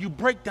 when you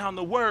break down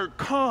the word,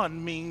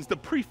 con means the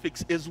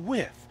prefix is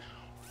with.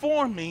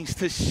 Form means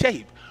to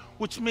shape,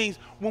 which means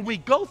when we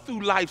go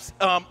through life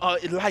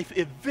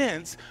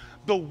events,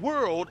 the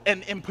world,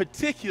 and in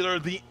particular,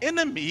 the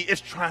enemy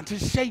is trying to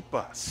shape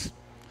us.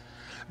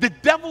 The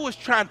devil is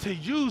trying to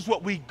use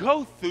what we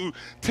go through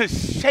to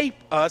shape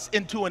us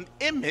into an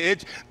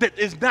image that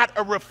is not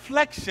a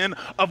reflection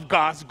of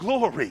God's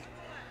glory.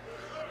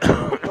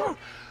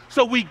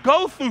 So we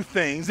go through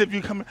things,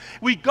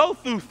 we go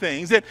through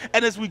things, and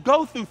as we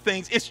go through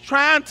things, it's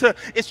trying to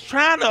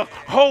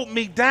hold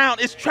me down.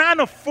 It's trying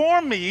to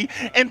form me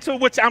into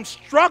which I'm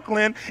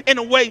struggling in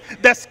a way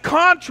that's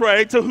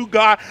contrary to who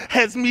God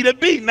has me to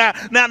be. Now,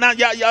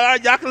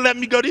 y'all can let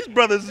me go. These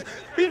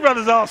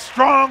brothers all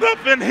strong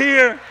up in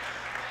here.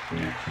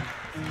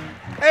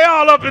 They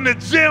all up in the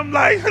gym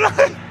like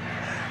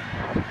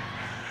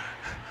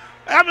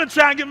I've been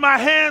trying to get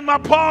my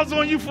paws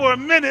on you for a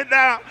minute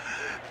now.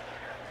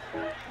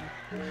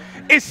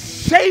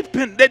 It's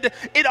shaping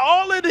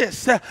all of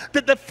this. That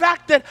the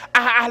fact that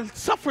I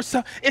suffer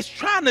is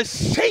trying to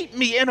shape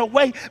me in a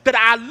way that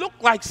I look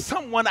like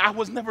someone I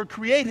was never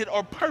created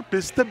or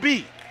purposed to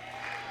be.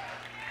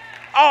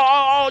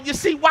 Oh, you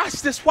see,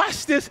 watch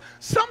this.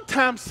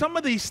 Sometimes some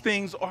of these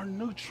things are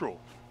neutral.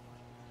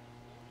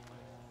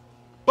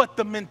 But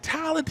the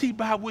mentality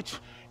by which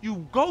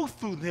you go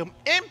through them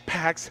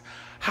impacts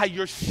how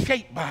you're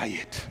shaped by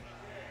it.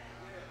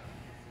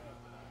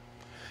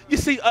 You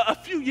see, a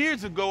few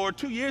years ago or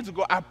 2 years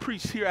ago, I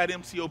preached here at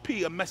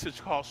MCOP a message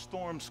called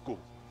Storm School.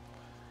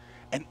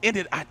 And in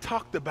it, I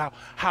talked about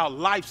how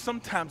life,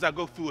 sometimes I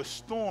go through a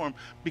storm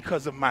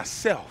because of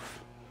myself.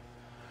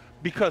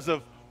 Because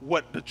of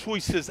what the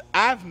choices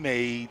I've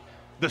made,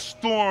 the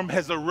storm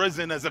has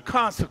arisen as a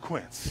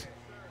consequence.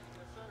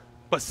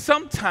 But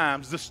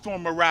sometimes the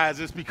storm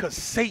arises because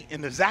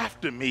Satan is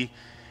after me,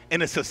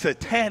 and it's a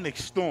satanic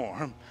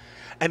storm,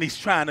 and he's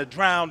trying to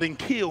drown and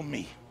kill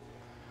me.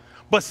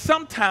 But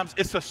sometimes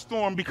it's a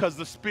storm because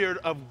the Spirit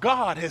of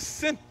God has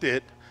sent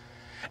it,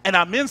 and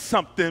I'm in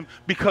something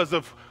because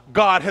of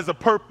God has a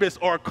purpose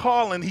or a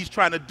calling. He's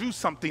trying to do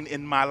something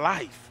in my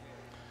life.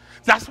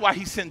 That's why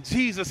he sent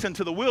Jesus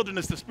into the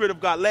wilderness. The Spirit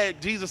of God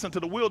led Jesus into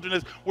the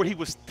wilderness where he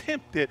was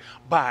tempted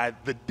by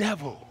the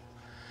devil.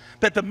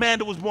 That the man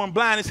that was born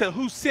blind, he said,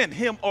 who sent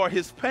him or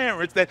his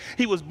parents that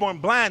he was born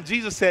blind?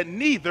 Jesus said,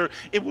 neither.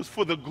 It was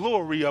for the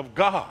glory of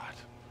God.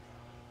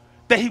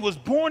 That he was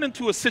born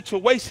into a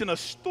situation, a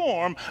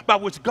storm, by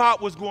which God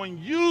was going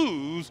to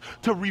use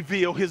to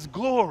reveal his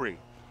glory.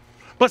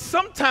 But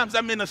sometimes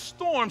I'm in a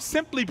storm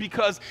simply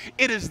because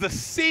it is the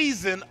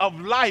season of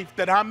life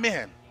that I'm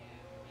in.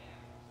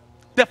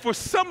 That for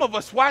some of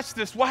us, watch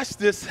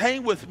this,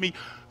 hang with me.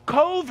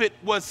 COVID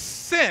was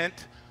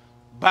sent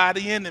by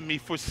the enemy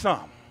for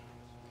some.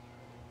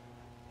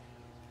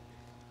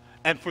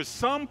 And for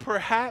some,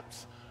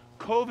 perhaps,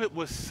 COVID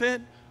was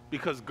sent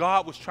because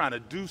God was trying to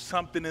do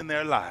something in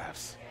their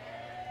lives.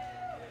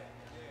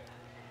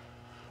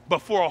 But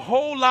for a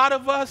whole lot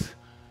of us,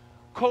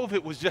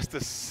 COVID was just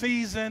a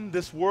season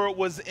this world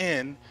was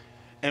in,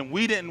 and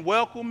we didn't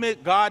welcome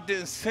it. God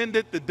didn't send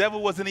it. The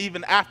devil wasn't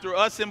even after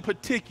us in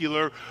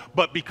particular,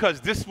 but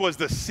because this was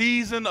the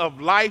season of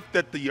life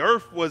that the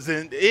earth was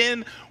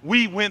in,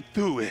 we went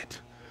through it.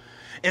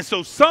 And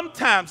so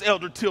sometimes,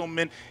 Elder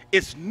Tillman,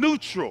 it's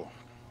neutral.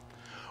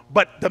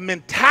 But the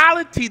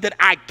mentality that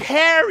I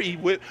carry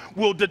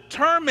will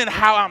determine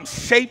how I'm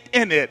shaped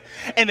in it.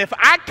 And if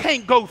I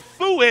can't go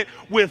through it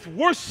with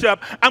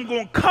worship, I'm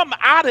going to come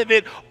out of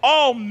it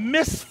all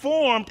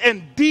misformed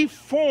and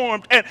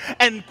deformed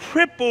and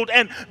crippled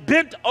and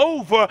bent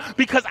over,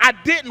 because I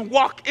didn't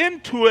walk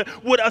into it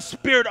with a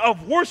spirit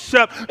of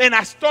worship. And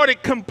I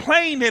started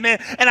complaining, and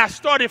I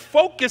started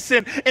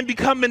focusing and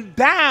becoming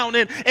down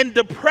and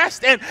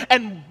depressed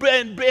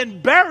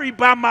and buried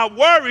by my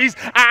worries.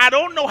 I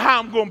don't know how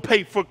I'm going to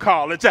pay for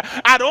college.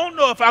 I don't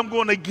know if I'm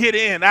going to get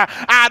in.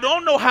 I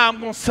don't know how I'm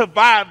going to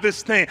survive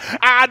this thing.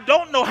 I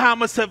don't know how I'm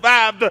going to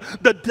survive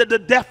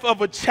the death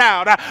of a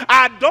child.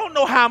 I don't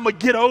know how I'm going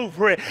to get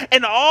over it.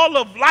 And all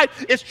of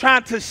life is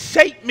trying to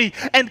shape me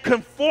and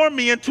conform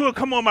me into it.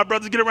 Come on, my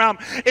brothers, get around.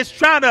 It's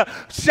trying to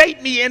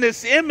shape me in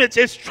its image.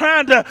 It's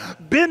trying to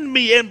bend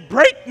me and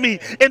break me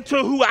into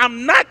who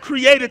I'm not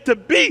created to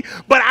be,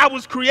 but I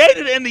was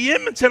created in the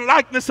image and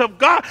likeness of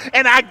God,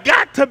 and I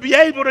got to be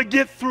able to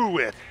get through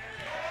it.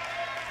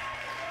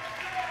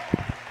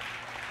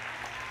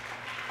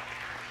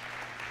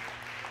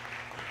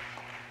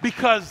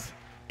 Because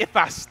if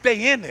I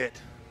stay in it,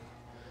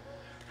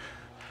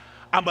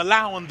 I'm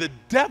allowing the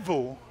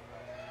devil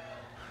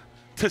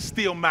to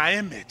steal my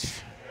image.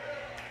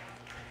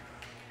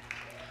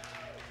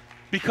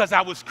 Because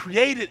I was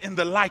created in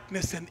the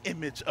likeness and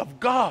image of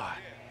God.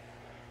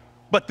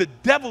 But the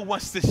devil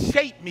wants to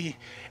shape me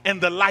in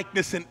the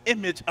likeness and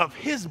image of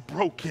his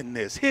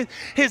brokenness,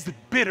 his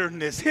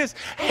bitterness, his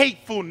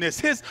hatefulness,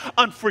 his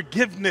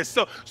unforgiveness.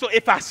 So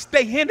if I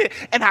stay in it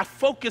and I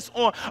focus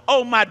on,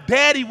 oh, my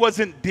daddy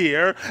wasn't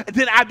there,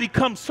 then I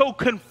become so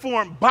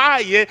conformed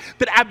by it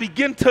that I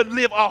begin to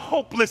live a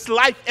hopeless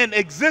life and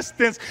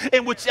existence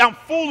in which I'm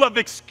full of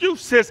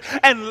excuses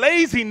and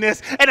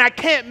laziness, and I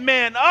can't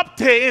man up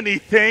to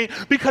anything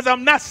because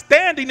I'm not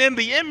standing in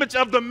the image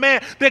of the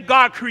man that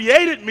God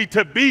created me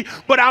to be,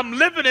 but I'm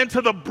living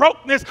into the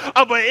brokenness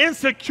of an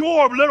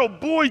insecure little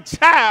boy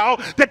child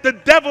that the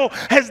devil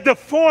has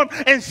deformed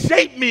and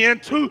shaped me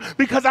into,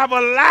 because I've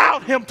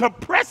allowed him to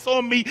press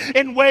on me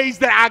in ways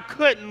that I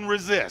couldn't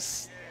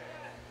resist.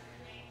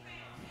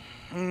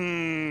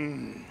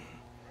 The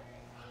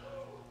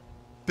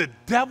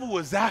devil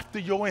is after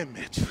your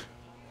image.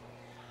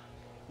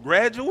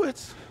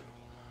 Graduates,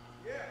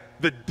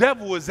 the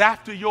devil is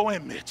after your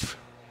image.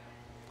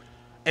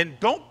 And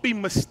don't be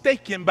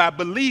mistaken by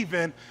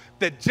believing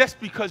that just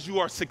because you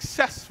are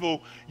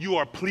successful, you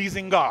are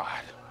pleasing God.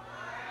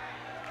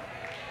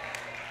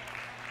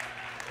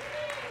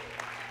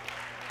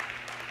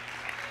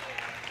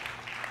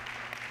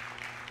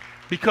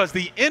 Because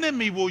the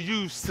enemy will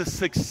use the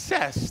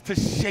success to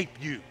shape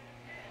you.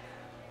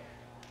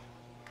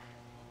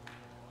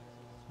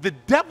 The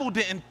devil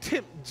didn't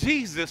tempt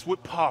Jesus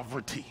with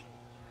poverty.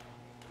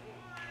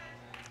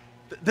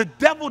 The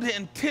devil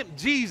didn't tempt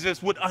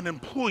Jesus with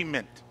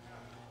unemployment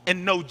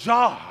and no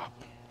job.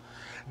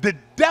 The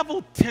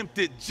devil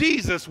tempted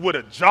Jesus with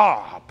a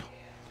job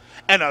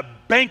and a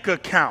bank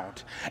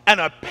account and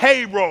a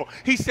payroll.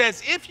 He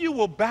says, if you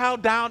will bow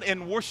down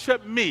and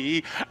worship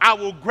me, I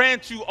will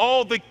grant you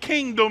all the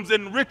kingdoms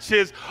and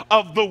riches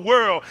of the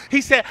world.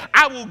 He said,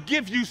 I will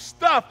give you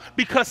stuff,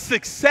 because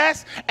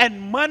success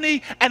and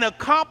money and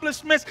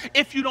accomplishments,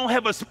 if you don't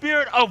have a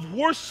spirit of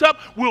worship,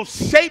 will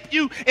shape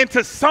you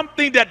into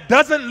something that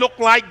doesn't look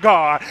like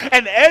God.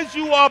 And as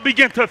you all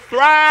begin to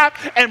thrive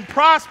and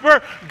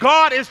prosper,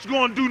 God is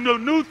going to do no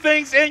new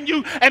things in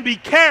you. And be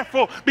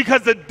careful,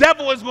 because the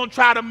devil is going to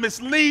try to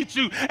mislead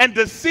you and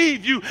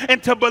deceive you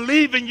into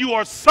believing you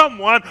are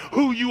someone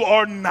who you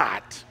are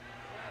not.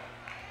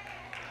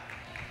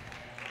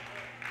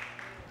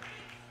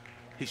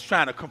 He's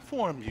trying to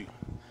conform you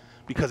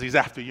because he's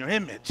after your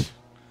image.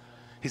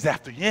 He's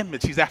after your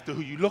image. He's after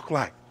who you look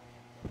like.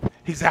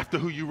 He's after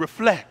who you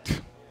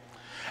reflect.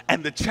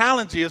 And the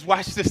challenge is,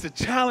 watch this, the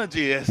challenge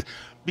is,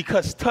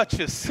 because touch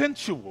is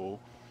sensual,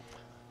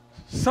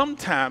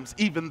 sometimes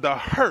even the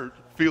hurt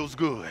feels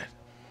good.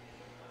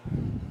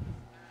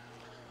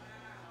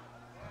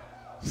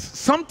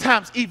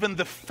 Sometimes even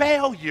the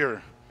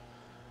failure,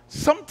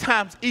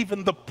 sometimes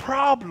even the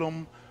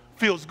problem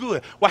feels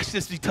good. Watch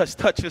this, because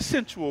touch is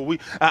sensual.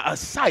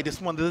 Sight is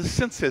one of the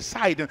senses,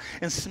 sight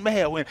and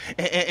smell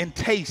and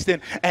taste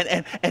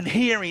and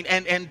hearing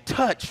and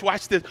touch.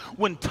 Watch this.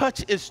 When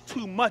touch is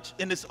too much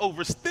and it's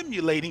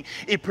overstimulating,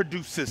 it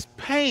produces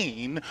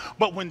pain.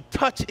 But when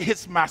touch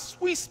hits my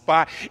sweet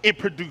spot, it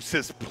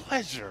produces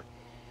pleasure.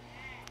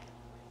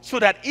 So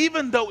that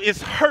even though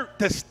it's hurt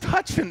that's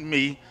touching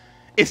me,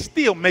 it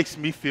still makes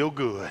me feel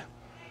good.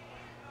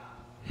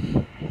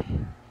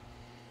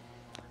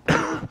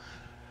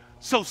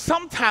 So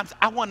sometimes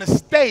I want to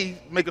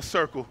stay, make a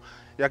circle.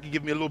 Y'all can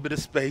give me a little bit of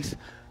space.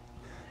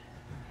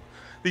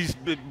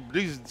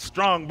 These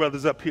strong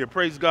brothers up here,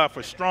 praise God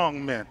for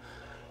strong men.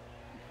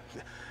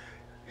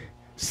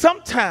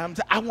 Sometimes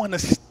I want to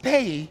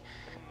stay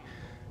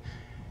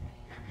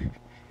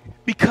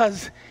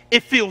because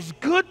it feels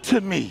good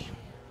to me.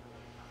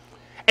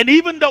 And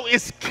even though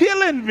it's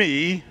killing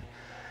me,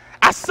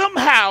 I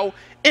somehow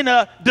in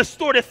a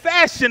distorted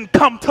fashion,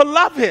 come to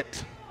love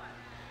it.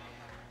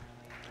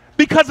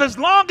 Because as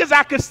long as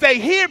I can stay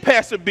here,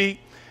 Pastor B,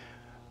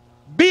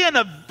 being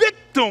a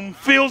victim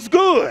feels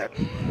good.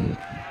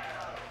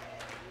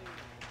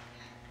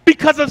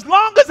 Because as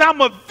long as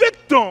I'm a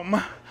victim,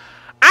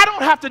 I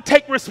don't have to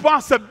take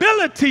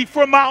responsibility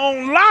for my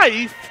own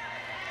life,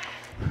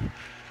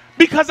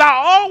 because I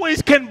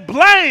always can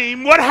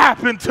blame what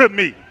happened to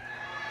me.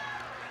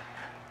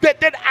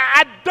 That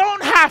I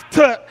don't have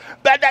to,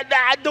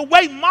 the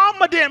way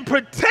mama didn't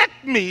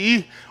protect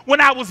me when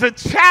I was a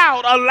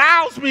child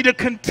allows me to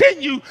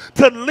continue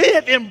to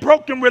live in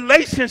broken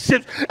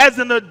relationships as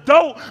an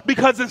adult,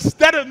 because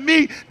instead of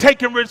me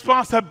taking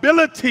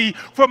responsibility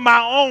for my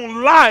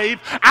own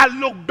life, I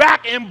look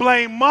back and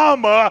blame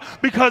mama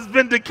because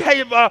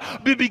victimhood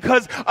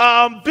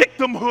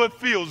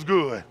feels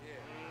good.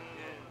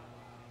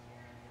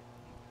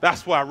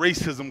 That's why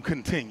racism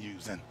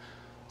continues and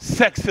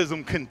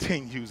sexism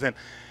continues, and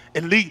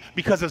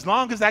because as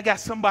long as I got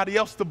somebody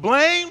else to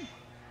blame,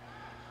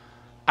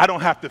 I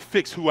don't have to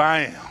fix who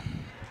I am.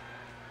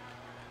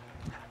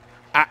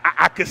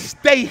 I could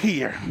stay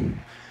here.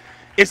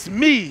 It's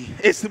me.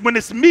 When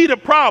it's me the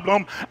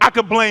problem, I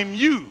could blame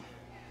you.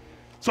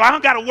 So I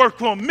don't got to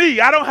work on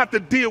me. I don't have to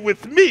deal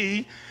with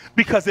me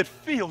because it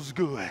feels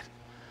good.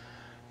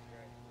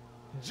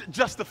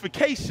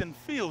 Justification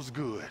feels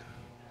good.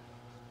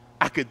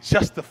 I could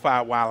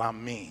justify why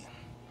I'm mean.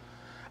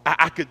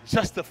 I could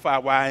justify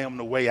why I am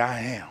the way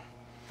I am.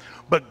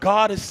 But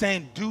God is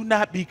saying, do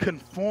not be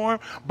conformed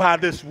by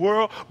this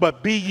world,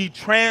 but be ye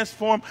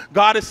transformed.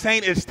 God is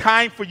saying it's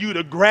time for you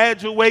to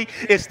graduate.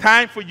 It's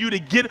time for you to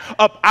get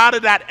up out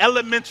of that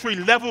elementary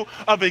level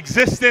of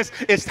existence.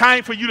 It's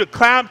time for you to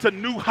climb to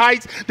new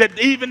heights, that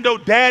even though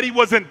daddy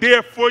wasn't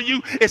there for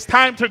you, it's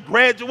time to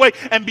graduate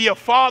and be a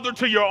father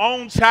to your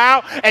own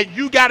child. And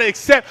you got to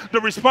accept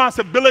the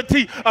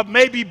responsibility of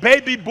maybe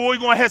baby boy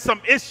going to have some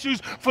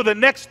issues for the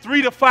next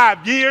 3 to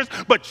 5 years,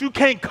 but you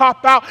can't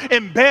cop out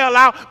and bail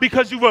out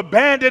because you've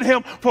abandoned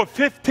him for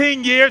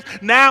 15 years.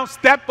 Now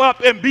step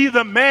up and be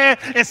the man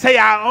and say,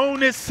 I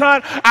own it,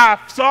 son. I'm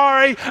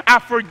sorry. I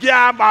forgive.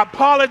 I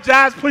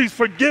apologize. Please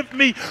forgive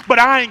me, but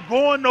I ain't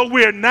going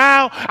nowhere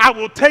now. I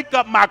will take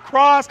up my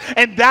cross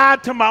and die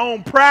to my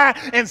own pride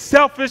and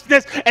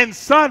selfishness. And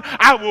son,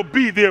 I will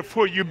be there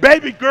for you.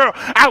 Baby girl,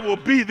 I will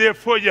be there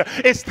for you.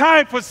 It's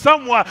time for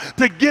someone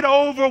to get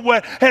over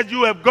what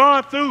you have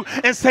gone through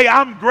and say,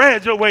 I'm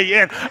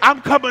graduating.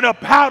 I'm coming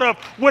up out of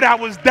what I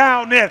was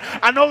down in.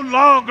 I no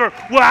longer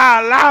will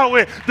I allow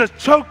it to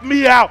choke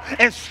me out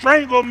and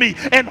strangle me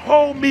and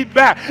hold me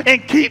back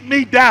and keep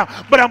me down,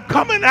 but I'm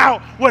coming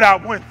out what I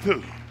went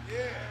through.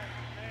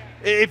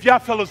 If y'all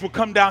fellas will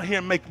come down here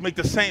and make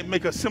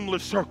a similar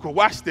circle,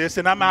 watch this,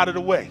 and I'm out of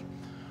the way.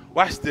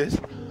 Watch this,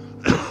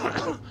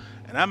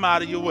 and I'm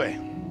out of your way.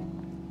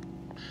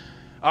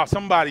 Oh,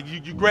 somebody,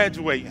 you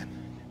graduating.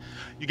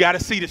 You got to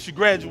see this. You're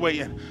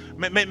graduating.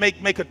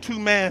 Make a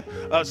two-man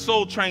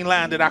soul train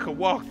line that I could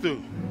walk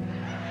through.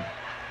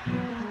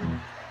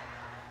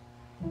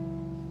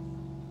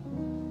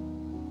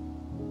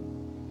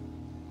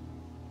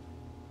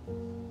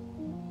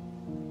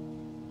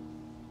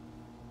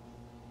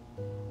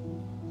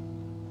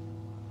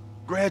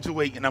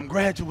 Graduating. I'm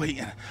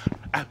graduating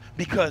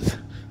because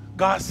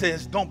God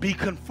says don't be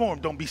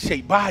conformed, don't be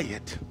shaped by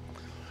it,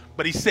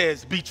 but he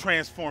says be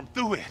transformed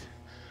through it,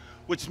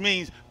 which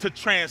means to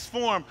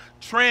transform.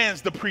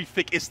 The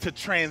prefix is to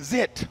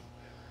transit.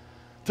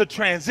 To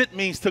transit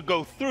means to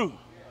go through.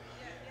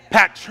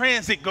 Pack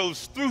transit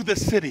goes through the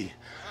city.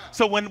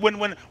 So when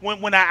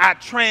I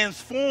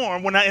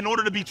transform, in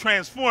order to be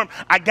transformed,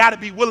 I got to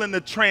be willing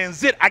to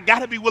transit. I got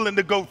to be willing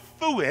to go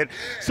through it.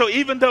 So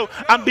even though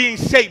I'm being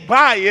shaped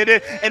by it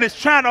and it's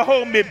trying to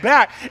hold me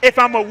back, if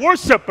I'm a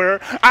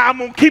worshiper, I'm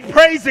going to keep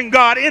praising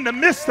God in the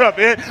midst of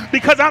it,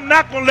 because I'm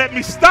not going to let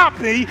me stop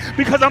me,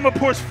 because I'm going to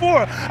push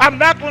forward. I'm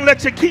not going to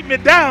let you keep me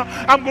down.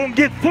 I'm going to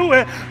get through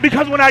it,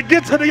 because when I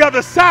get to the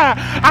other side,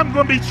 I'm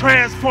going to be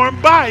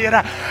transformed by it.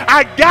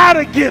 I got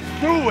to get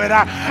through it.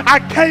 I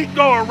can't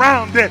go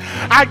around it.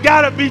 I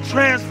gotta be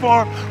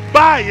transformed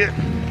by it.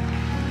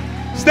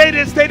 Stay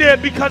there,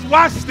 because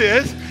watch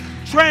this.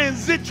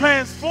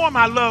 Transform.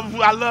 I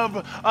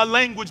love a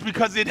language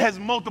because it has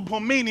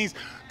multiple meanings.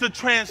 To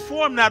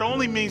transform not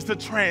only means to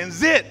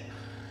transit,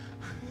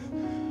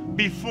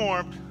 be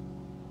formed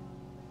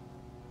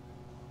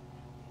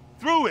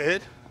through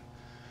it,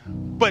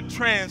 but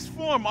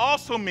transform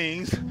also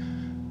means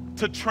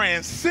to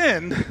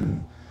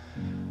transcend,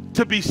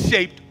 to be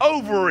shaped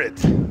over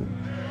it.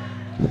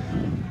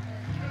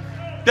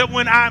 That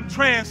when I'm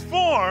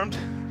transformed,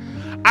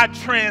 I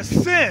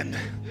transcend.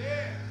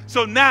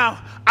 So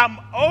now I'm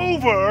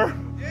over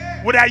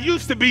what I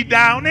used to be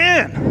down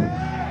in.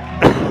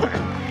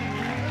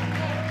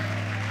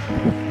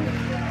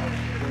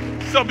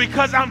 So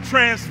because I'm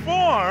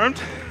transformed,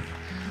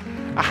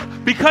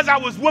 because I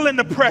was willing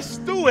to press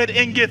through it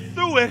and get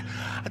through it,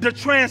 the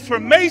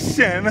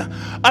transformation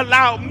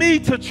allowed me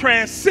to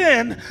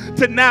transcend,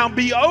 to now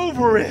be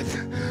over it.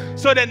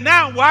 So that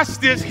now, watch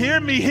this, hear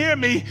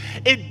me.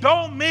 It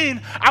don't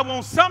mean I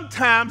won't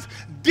sometimes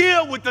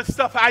deal with the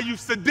stuff I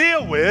used to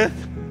deal with.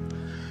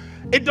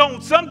 It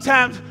don't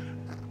sometimes,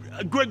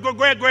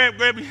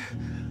 grab me.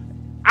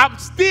 I'm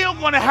still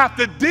going to have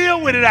to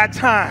deal with it at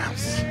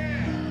times.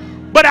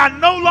 But I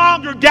no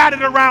longer got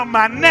it around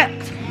my neck.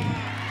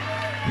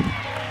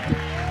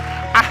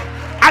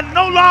 I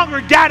no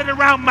longer got it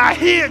around my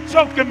head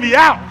choking me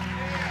out.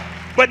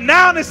 But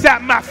now it's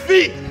at my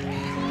feet.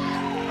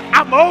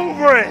 I'm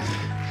over it.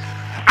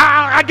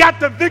 I got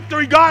the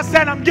victory. God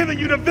said, I'm giving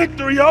you the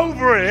victory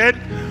over it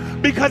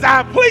because I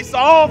have placed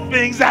all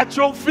things at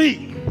your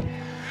feet.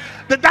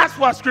 That's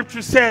why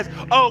Scripture says,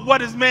 oh,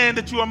 what is man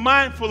that you are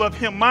mindful of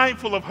him,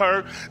 mindful of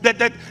her, that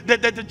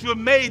you have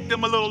made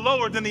them a little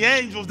lower than the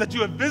angels, that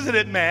you have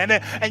visited man,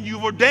 and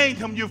you've ordained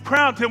him, you've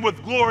crowned him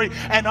with glory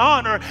and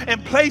honor,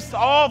 and placed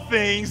all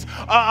things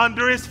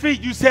under his feet.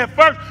 You said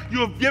first,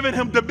 you have given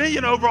him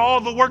dominion over all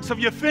the works of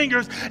your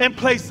fingers, and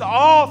placed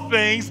all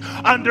things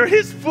under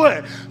his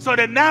foot. So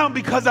that now,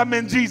 because I'm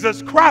in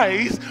Jesus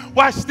Christ,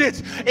 watch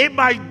this, it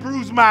might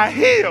bruise my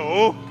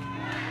heel,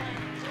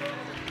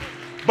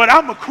 but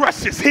I'm going to crush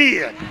his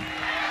head.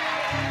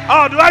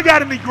 Oh, do I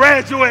got any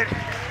graduate?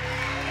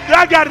 Do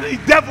I got any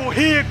devil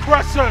head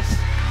crushers?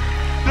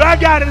 Do I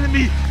got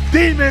any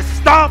demon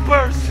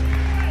stompers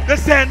that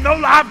said, no,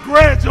 I've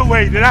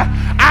graduated.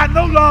 I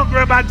no longer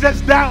am I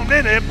just down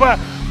in it, but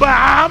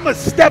I'm going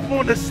to step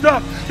on the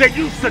stuff that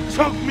used to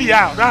choke me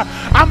out.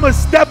 I'm going to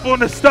step on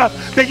the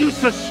stuff that used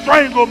to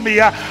strangle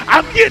me.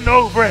 I'm getting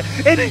over it.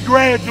 Any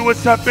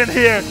graduates up in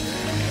here,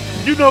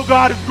 you know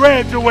God is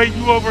graduating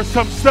you over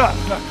some stuff.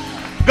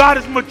 God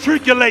is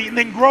matriculating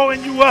and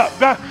growing you up.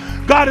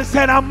 God has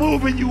said, I'm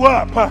moving you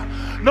up.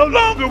 No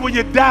longer will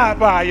you die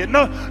by it.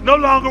 No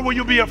longer will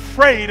you be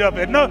afraid of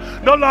it.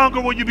 No longer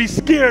will you be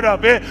scared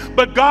of it.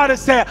 But God has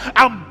said,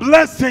 I'm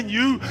blessing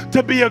you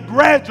to be a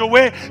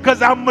graduate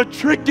because I'm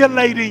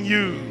matriculating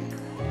you.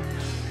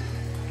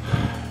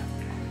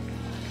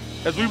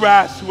 As we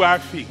rise to our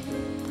feet,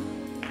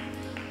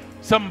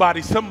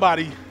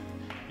 somebody,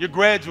 you're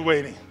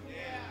graduating.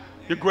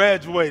 You're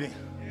graduating.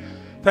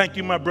 Thank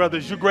you, my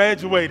brothers. You're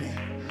graduating.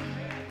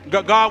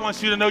 God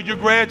wants you to know you're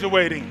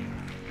graduating.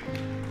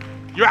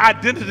 Your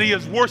identity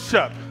is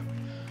worship.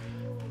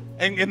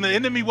 And the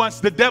enemy wants,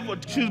 the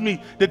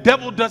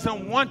devil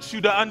doesn't want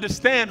you to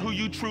understand who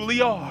you truly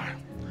are.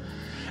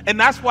 And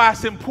that's why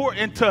it's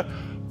important to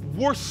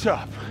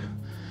worship,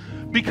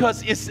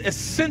 because it's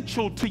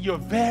essential to your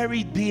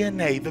very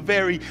DNA,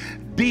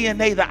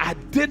 the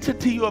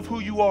identity of who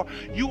you are.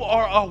 You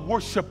are a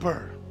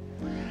worshiper.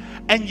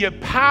 And your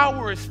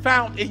power is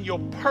found in your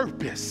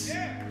purpose.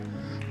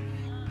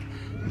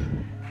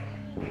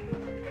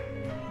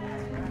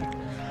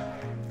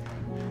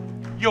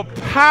 Your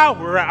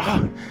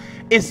power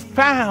is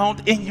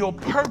found in your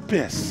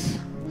purpose.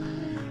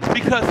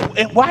 Because,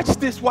 and watch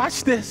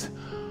this.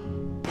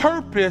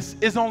 Purpose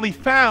is only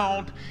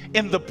found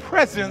in the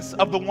presence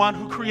of the one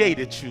who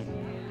created you.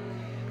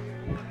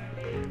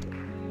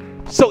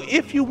 So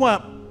if you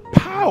want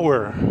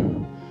power,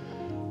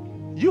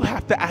 you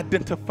have to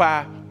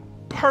identify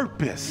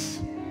purpose.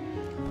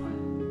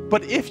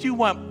 But if you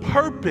want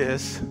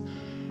purpose,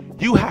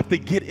 you have to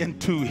get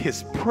into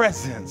his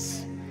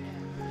presence.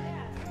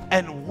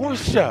 And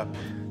worship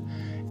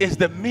is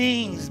the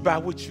means by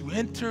which you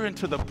enter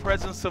into the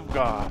presence of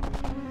God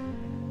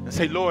and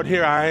say, Lord,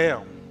 here I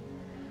am.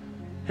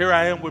 Here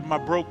I am with my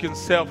broken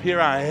self. Here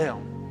I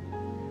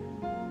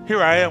am.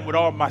 Here I am with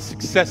all my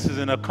successes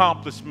and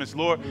accomplishments.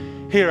 Lord,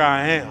 here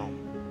I am.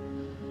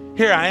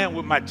 Here I am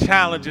with my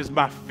challenges,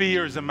 my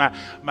fears, and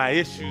my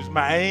issues,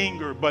 my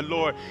anger. But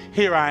Lord,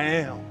 here I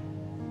am.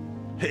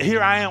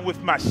 Here I am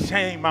with my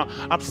shame.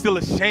 I'm still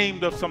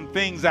ashamed of some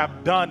things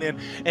I've done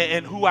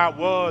and who I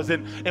was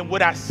and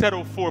what I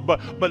settled for.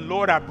 But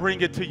Lord, I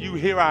bring it to you.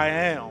 Here I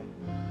am.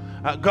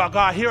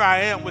 God, here I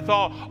am with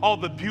all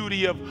the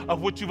beauty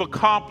of what you've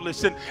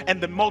accomplished and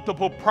the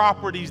multiple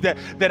properties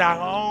that I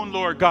own,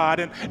 Lord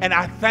God. And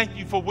I thank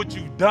you for what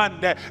you've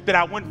done, that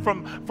I went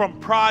from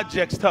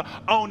projects to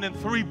owning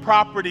 3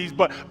 properties.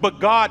 But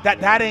God,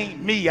 that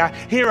ain't me.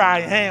 Here I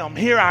am.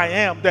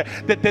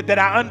 That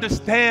I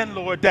understand,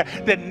 Lord,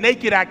 that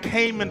naked I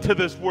came into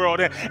this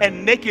world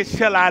and naked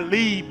shall I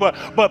leave.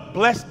 But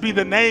blessed be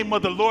the name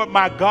of the Lord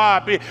my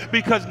God,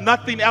 because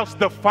nothing else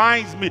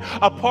defines me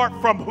apart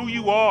from who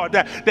you are.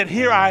 That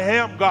here I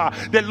am, God.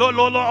 That Lord,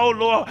 oh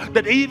Lord,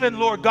 that even,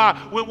 Lord God,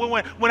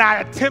 when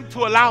I attempt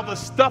to allow the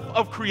stuff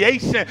of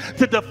creation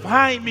to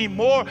define me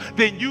more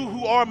than you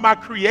who are my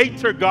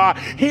creator, God,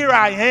 here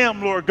I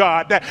am, Lord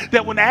God.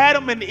 That when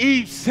Adam and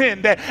Eve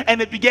sinned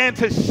and it began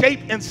to shape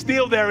and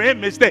steal their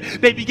image,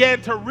 they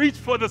began to reach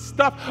for the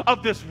stuff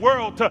of this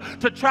world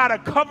to try to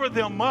cover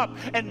them up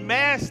and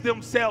mask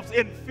themselves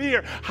in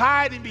fear,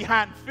 hiding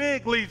behind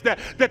fig leaves,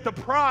 that the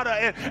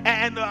Prada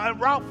and the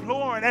Ralph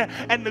Lauren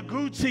and the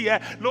Gucci,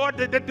 Lord,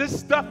 that this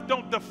stuff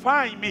don't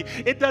define me.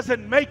 It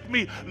doesn't make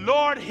me.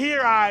 Lord,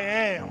 here I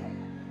am.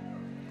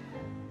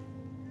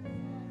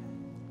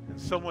 And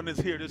someone is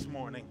here this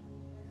morning.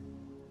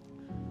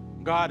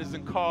 God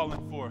isn't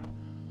calling for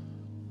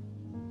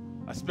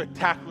a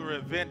spectacular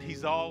event.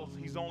 He's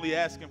only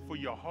asking for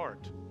your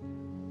heart.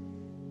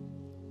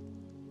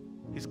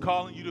 He's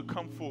calling you to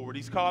come forward.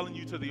 He's calling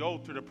you to the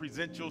altar to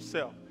present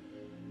yourself.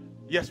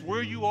 Yes,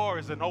 where you are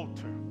is an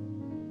altar.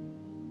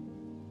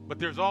 But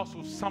there's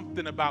also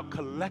something about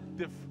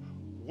collective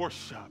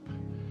worship.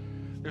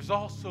 There's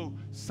also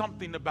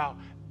something about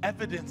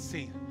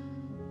evidencing,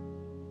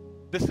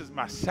 this is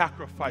my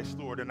sacrifice,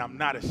 Lord, and I'm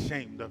not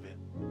ashamed of it.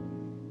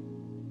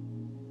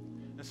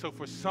 And so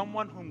for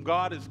someone whom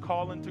God is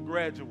calling to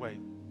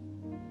graduate,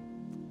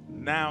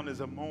 now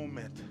is a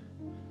moment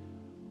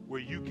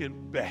where you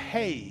can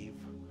behave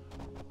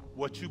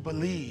what you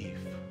believe,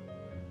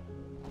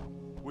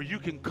 where you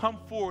can come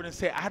forward and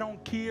say, I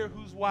don't care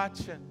who's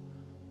watching.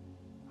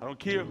 I don't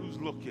care who's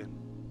looking.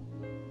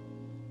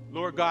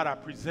 Lord God, I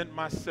present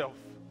myself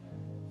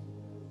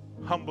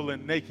humble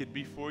and naked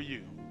before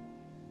you.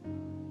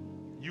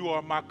 You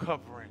are my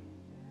covering.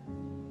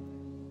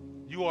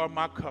 You are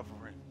my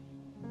covering.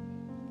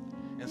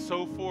 And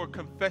so for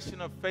confession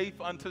of faith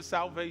unto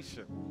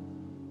salvation,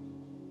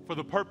 for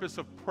the purpose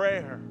of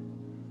prayer,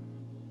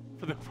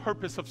 for the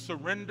purpose of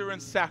surrender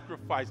and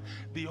sacrifice,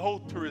 the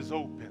altar is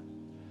open.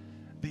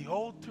 The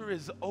altar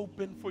is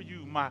open for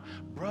you, my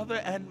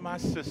brother and my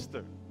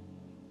sister.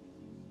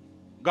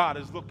 God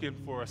is looking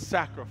for a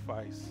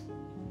sacrifice.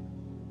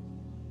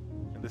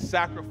 And the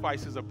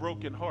sacrifice is a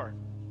broken heart,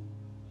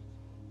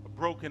 a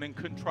broken and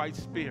contrite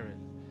spirit.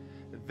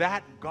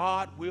 That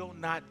God will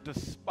not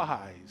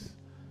despise.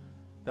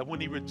 That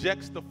when he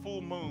rejects the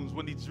full moons,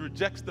 when he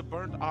rejects the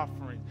burnt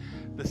offering,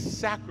 the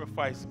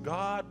sacrifice,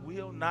 God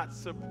will not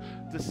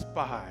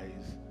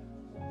despise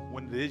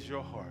when it is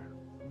your heart.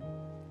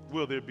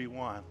 Will there be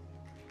one?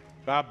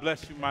 God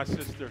bless you, my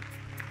sister.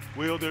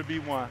 Will there be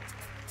one?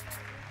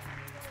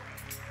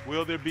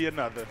 Will there be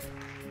another?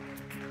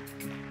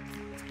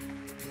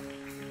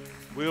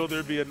 Will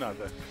there be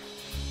another?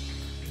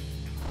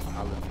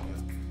 Hallelujah.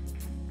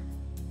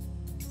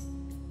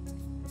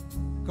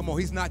 Come on,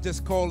 he's not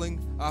just calling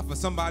for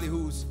somebody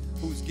who's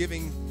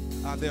giving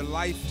their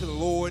life to the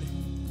Lord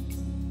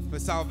for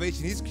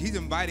salvation. He's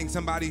inviting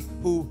somebody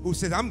who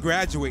says, I'm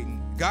graduating.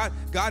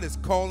 God is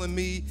calling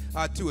me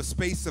to a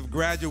space of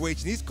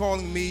graduation. He's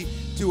calling me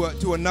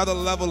to another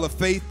level of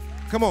faith.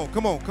 Come on,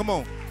 come on, come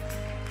on.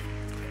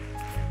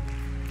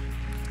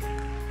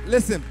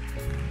 Listen.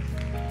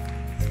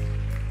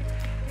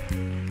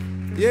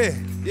 Yeah,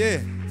 yeah.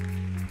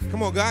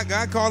 Come on,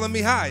 God calling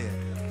me higher.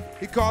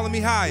 He's calling me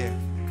higher.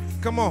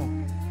 Come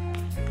on.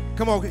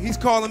 Come on, he's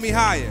calling me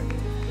higher.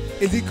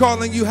 Is he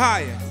calling you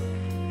higher?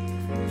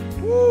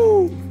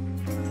 Woo.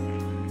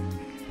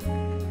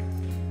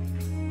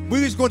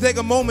 We're just going to take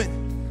a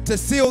moment to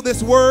seal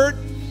this word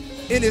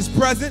in his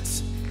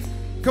presence.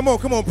 Come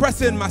on,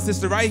 press in, my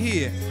sister, right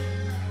here.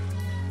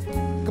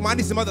 Come on, I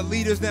need some other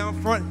leaders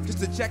down front just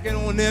to check in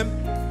on them.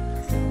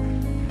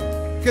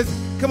 Because,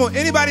 come on,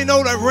 anybody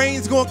know that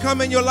rain's going to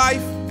come in your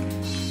life?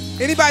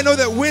 Anybody know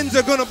that winds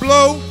are going to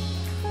blow?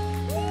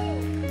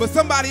 But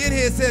somebody in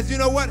here says, you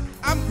know what?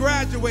 I'm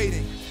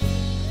graduating.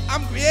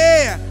 I'm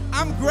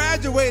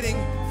graduating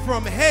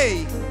from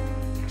hay.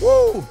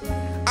 Woo!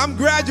 I'm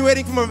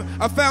graduating from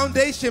a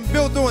foundation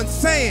built on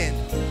sand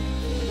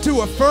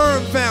to a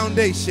firm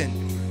foundation.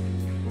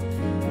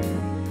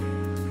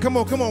 Come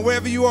on,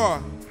 wherever you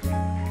are.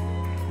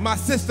 My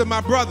sister,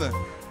 my brother,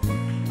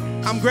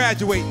 I'm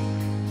graduating.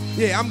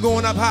 Yeah, I'm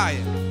going up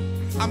higher.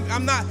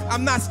 I'm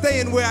not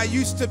staying where I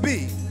used to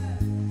be.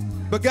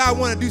 But God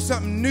want to do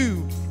something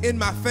new in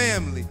my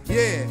family.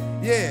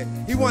 Yeah.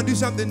 He want to do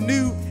something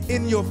new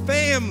in your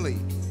family.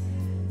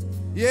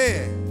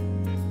 Yeah.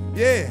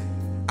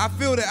 I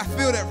feel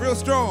that real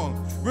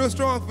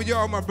strong for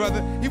y'all, my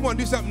brother. He want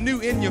to do something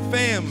new in your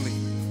family.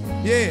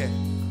 Yeah.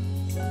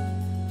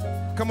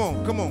 Come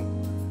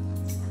on.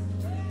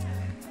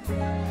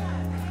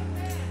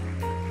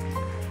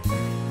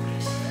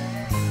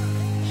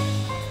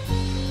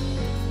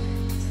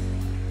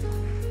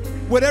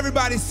 What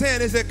everybody's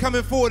saying is that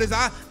coming forward is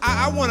I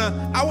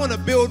wanna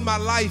build my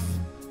life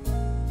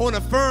on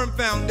a firm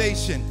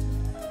foundation.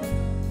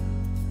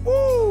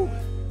 Woo!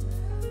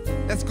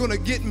 That's gonna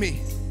get me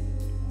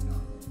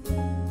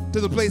to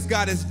the place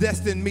God has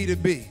destined me to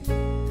be.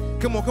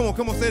 Come on,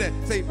 say that.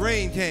 Say,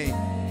 rain came.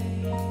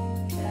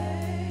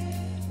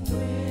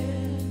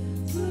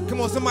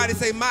 Come on, somebody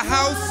say, my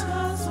house.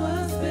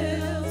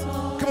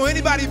 Come on,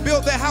 anybody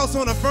built that house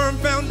on a firm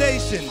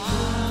foundation?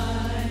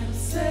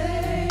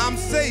 I'm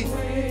safe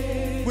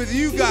with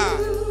you, God.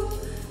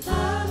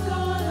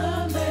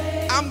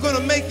 I'm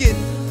gonna make it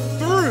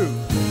through.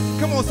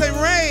 Come on, say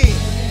rain.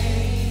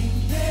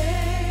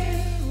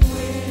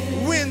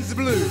 Winds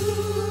blew.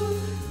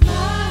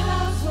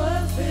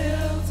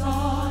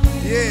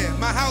 Yeah,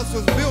 my house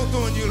was built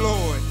on you,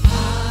 Lord.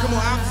 Come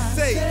on, I'm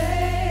safe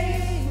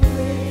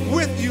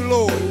with you,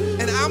 Lord,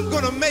 and I'm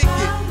gonna make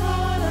it.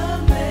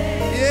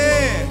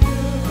 Yeah.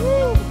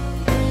 Woo.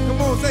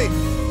 Come on, say.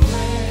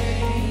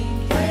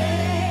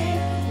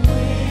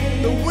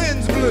 The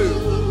winds blew.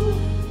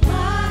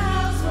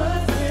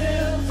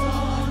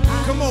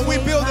 Come on, we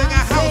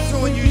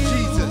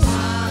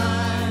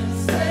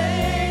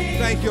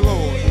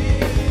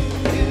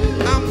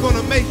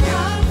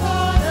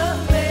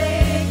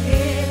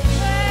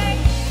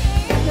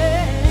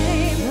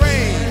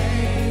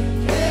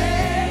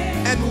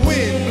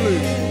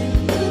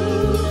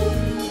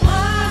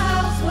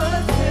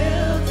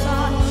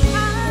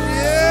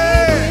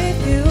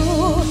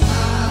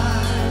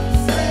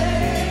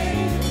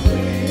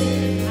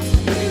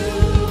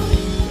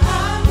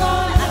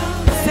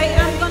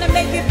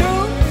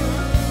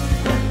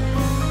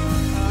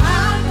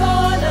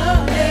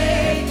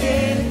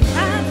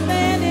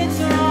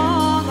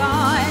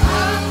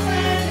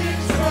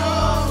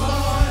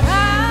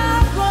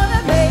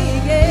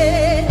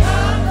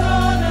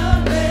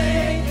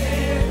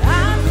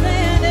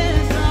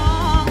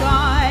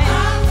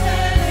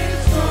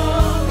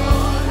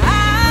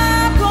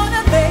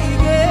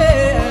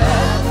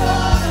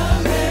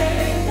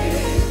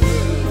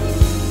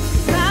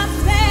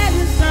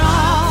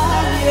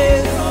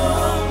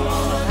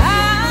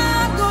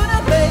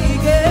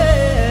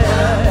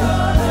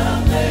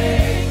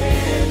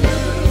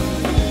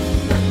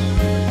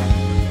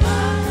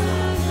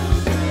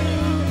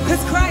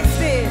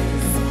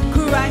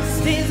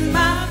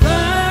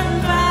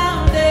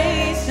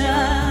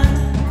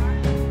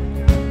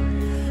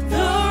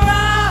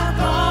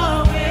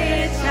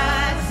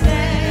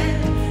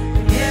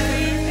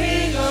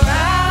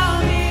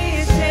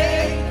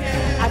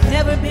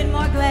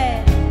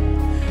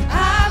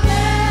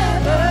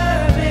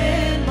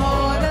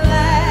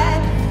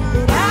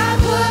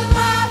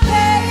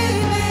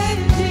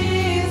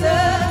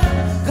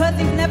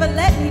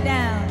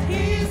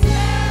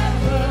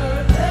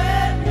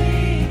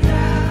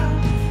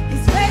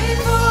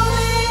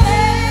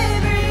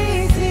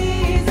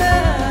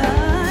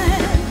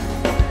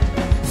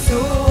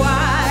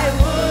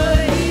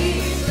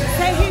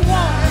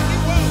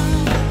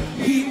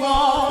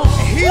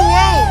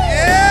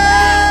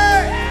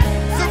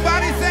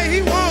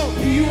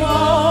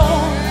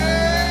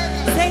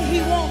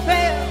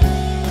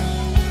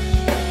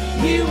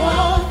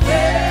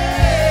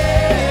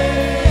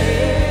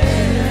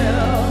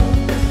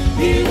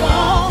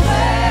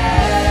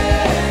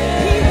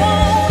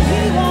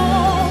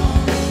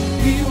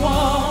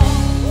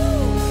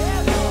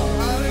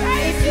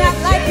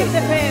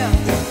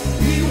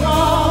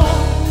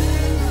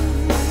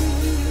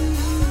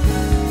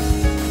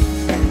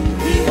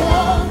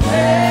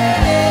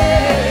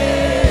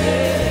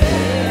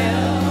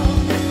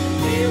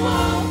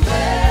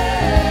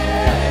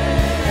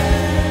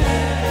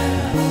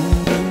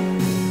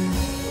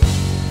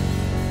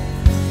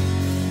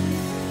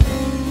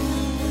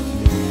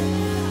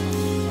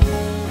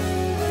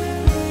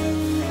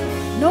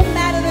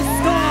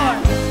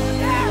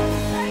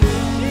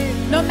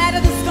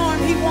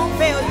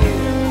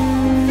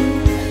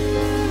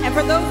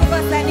for those of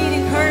us that need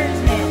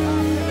encouragement,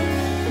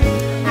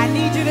 I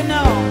need you to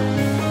know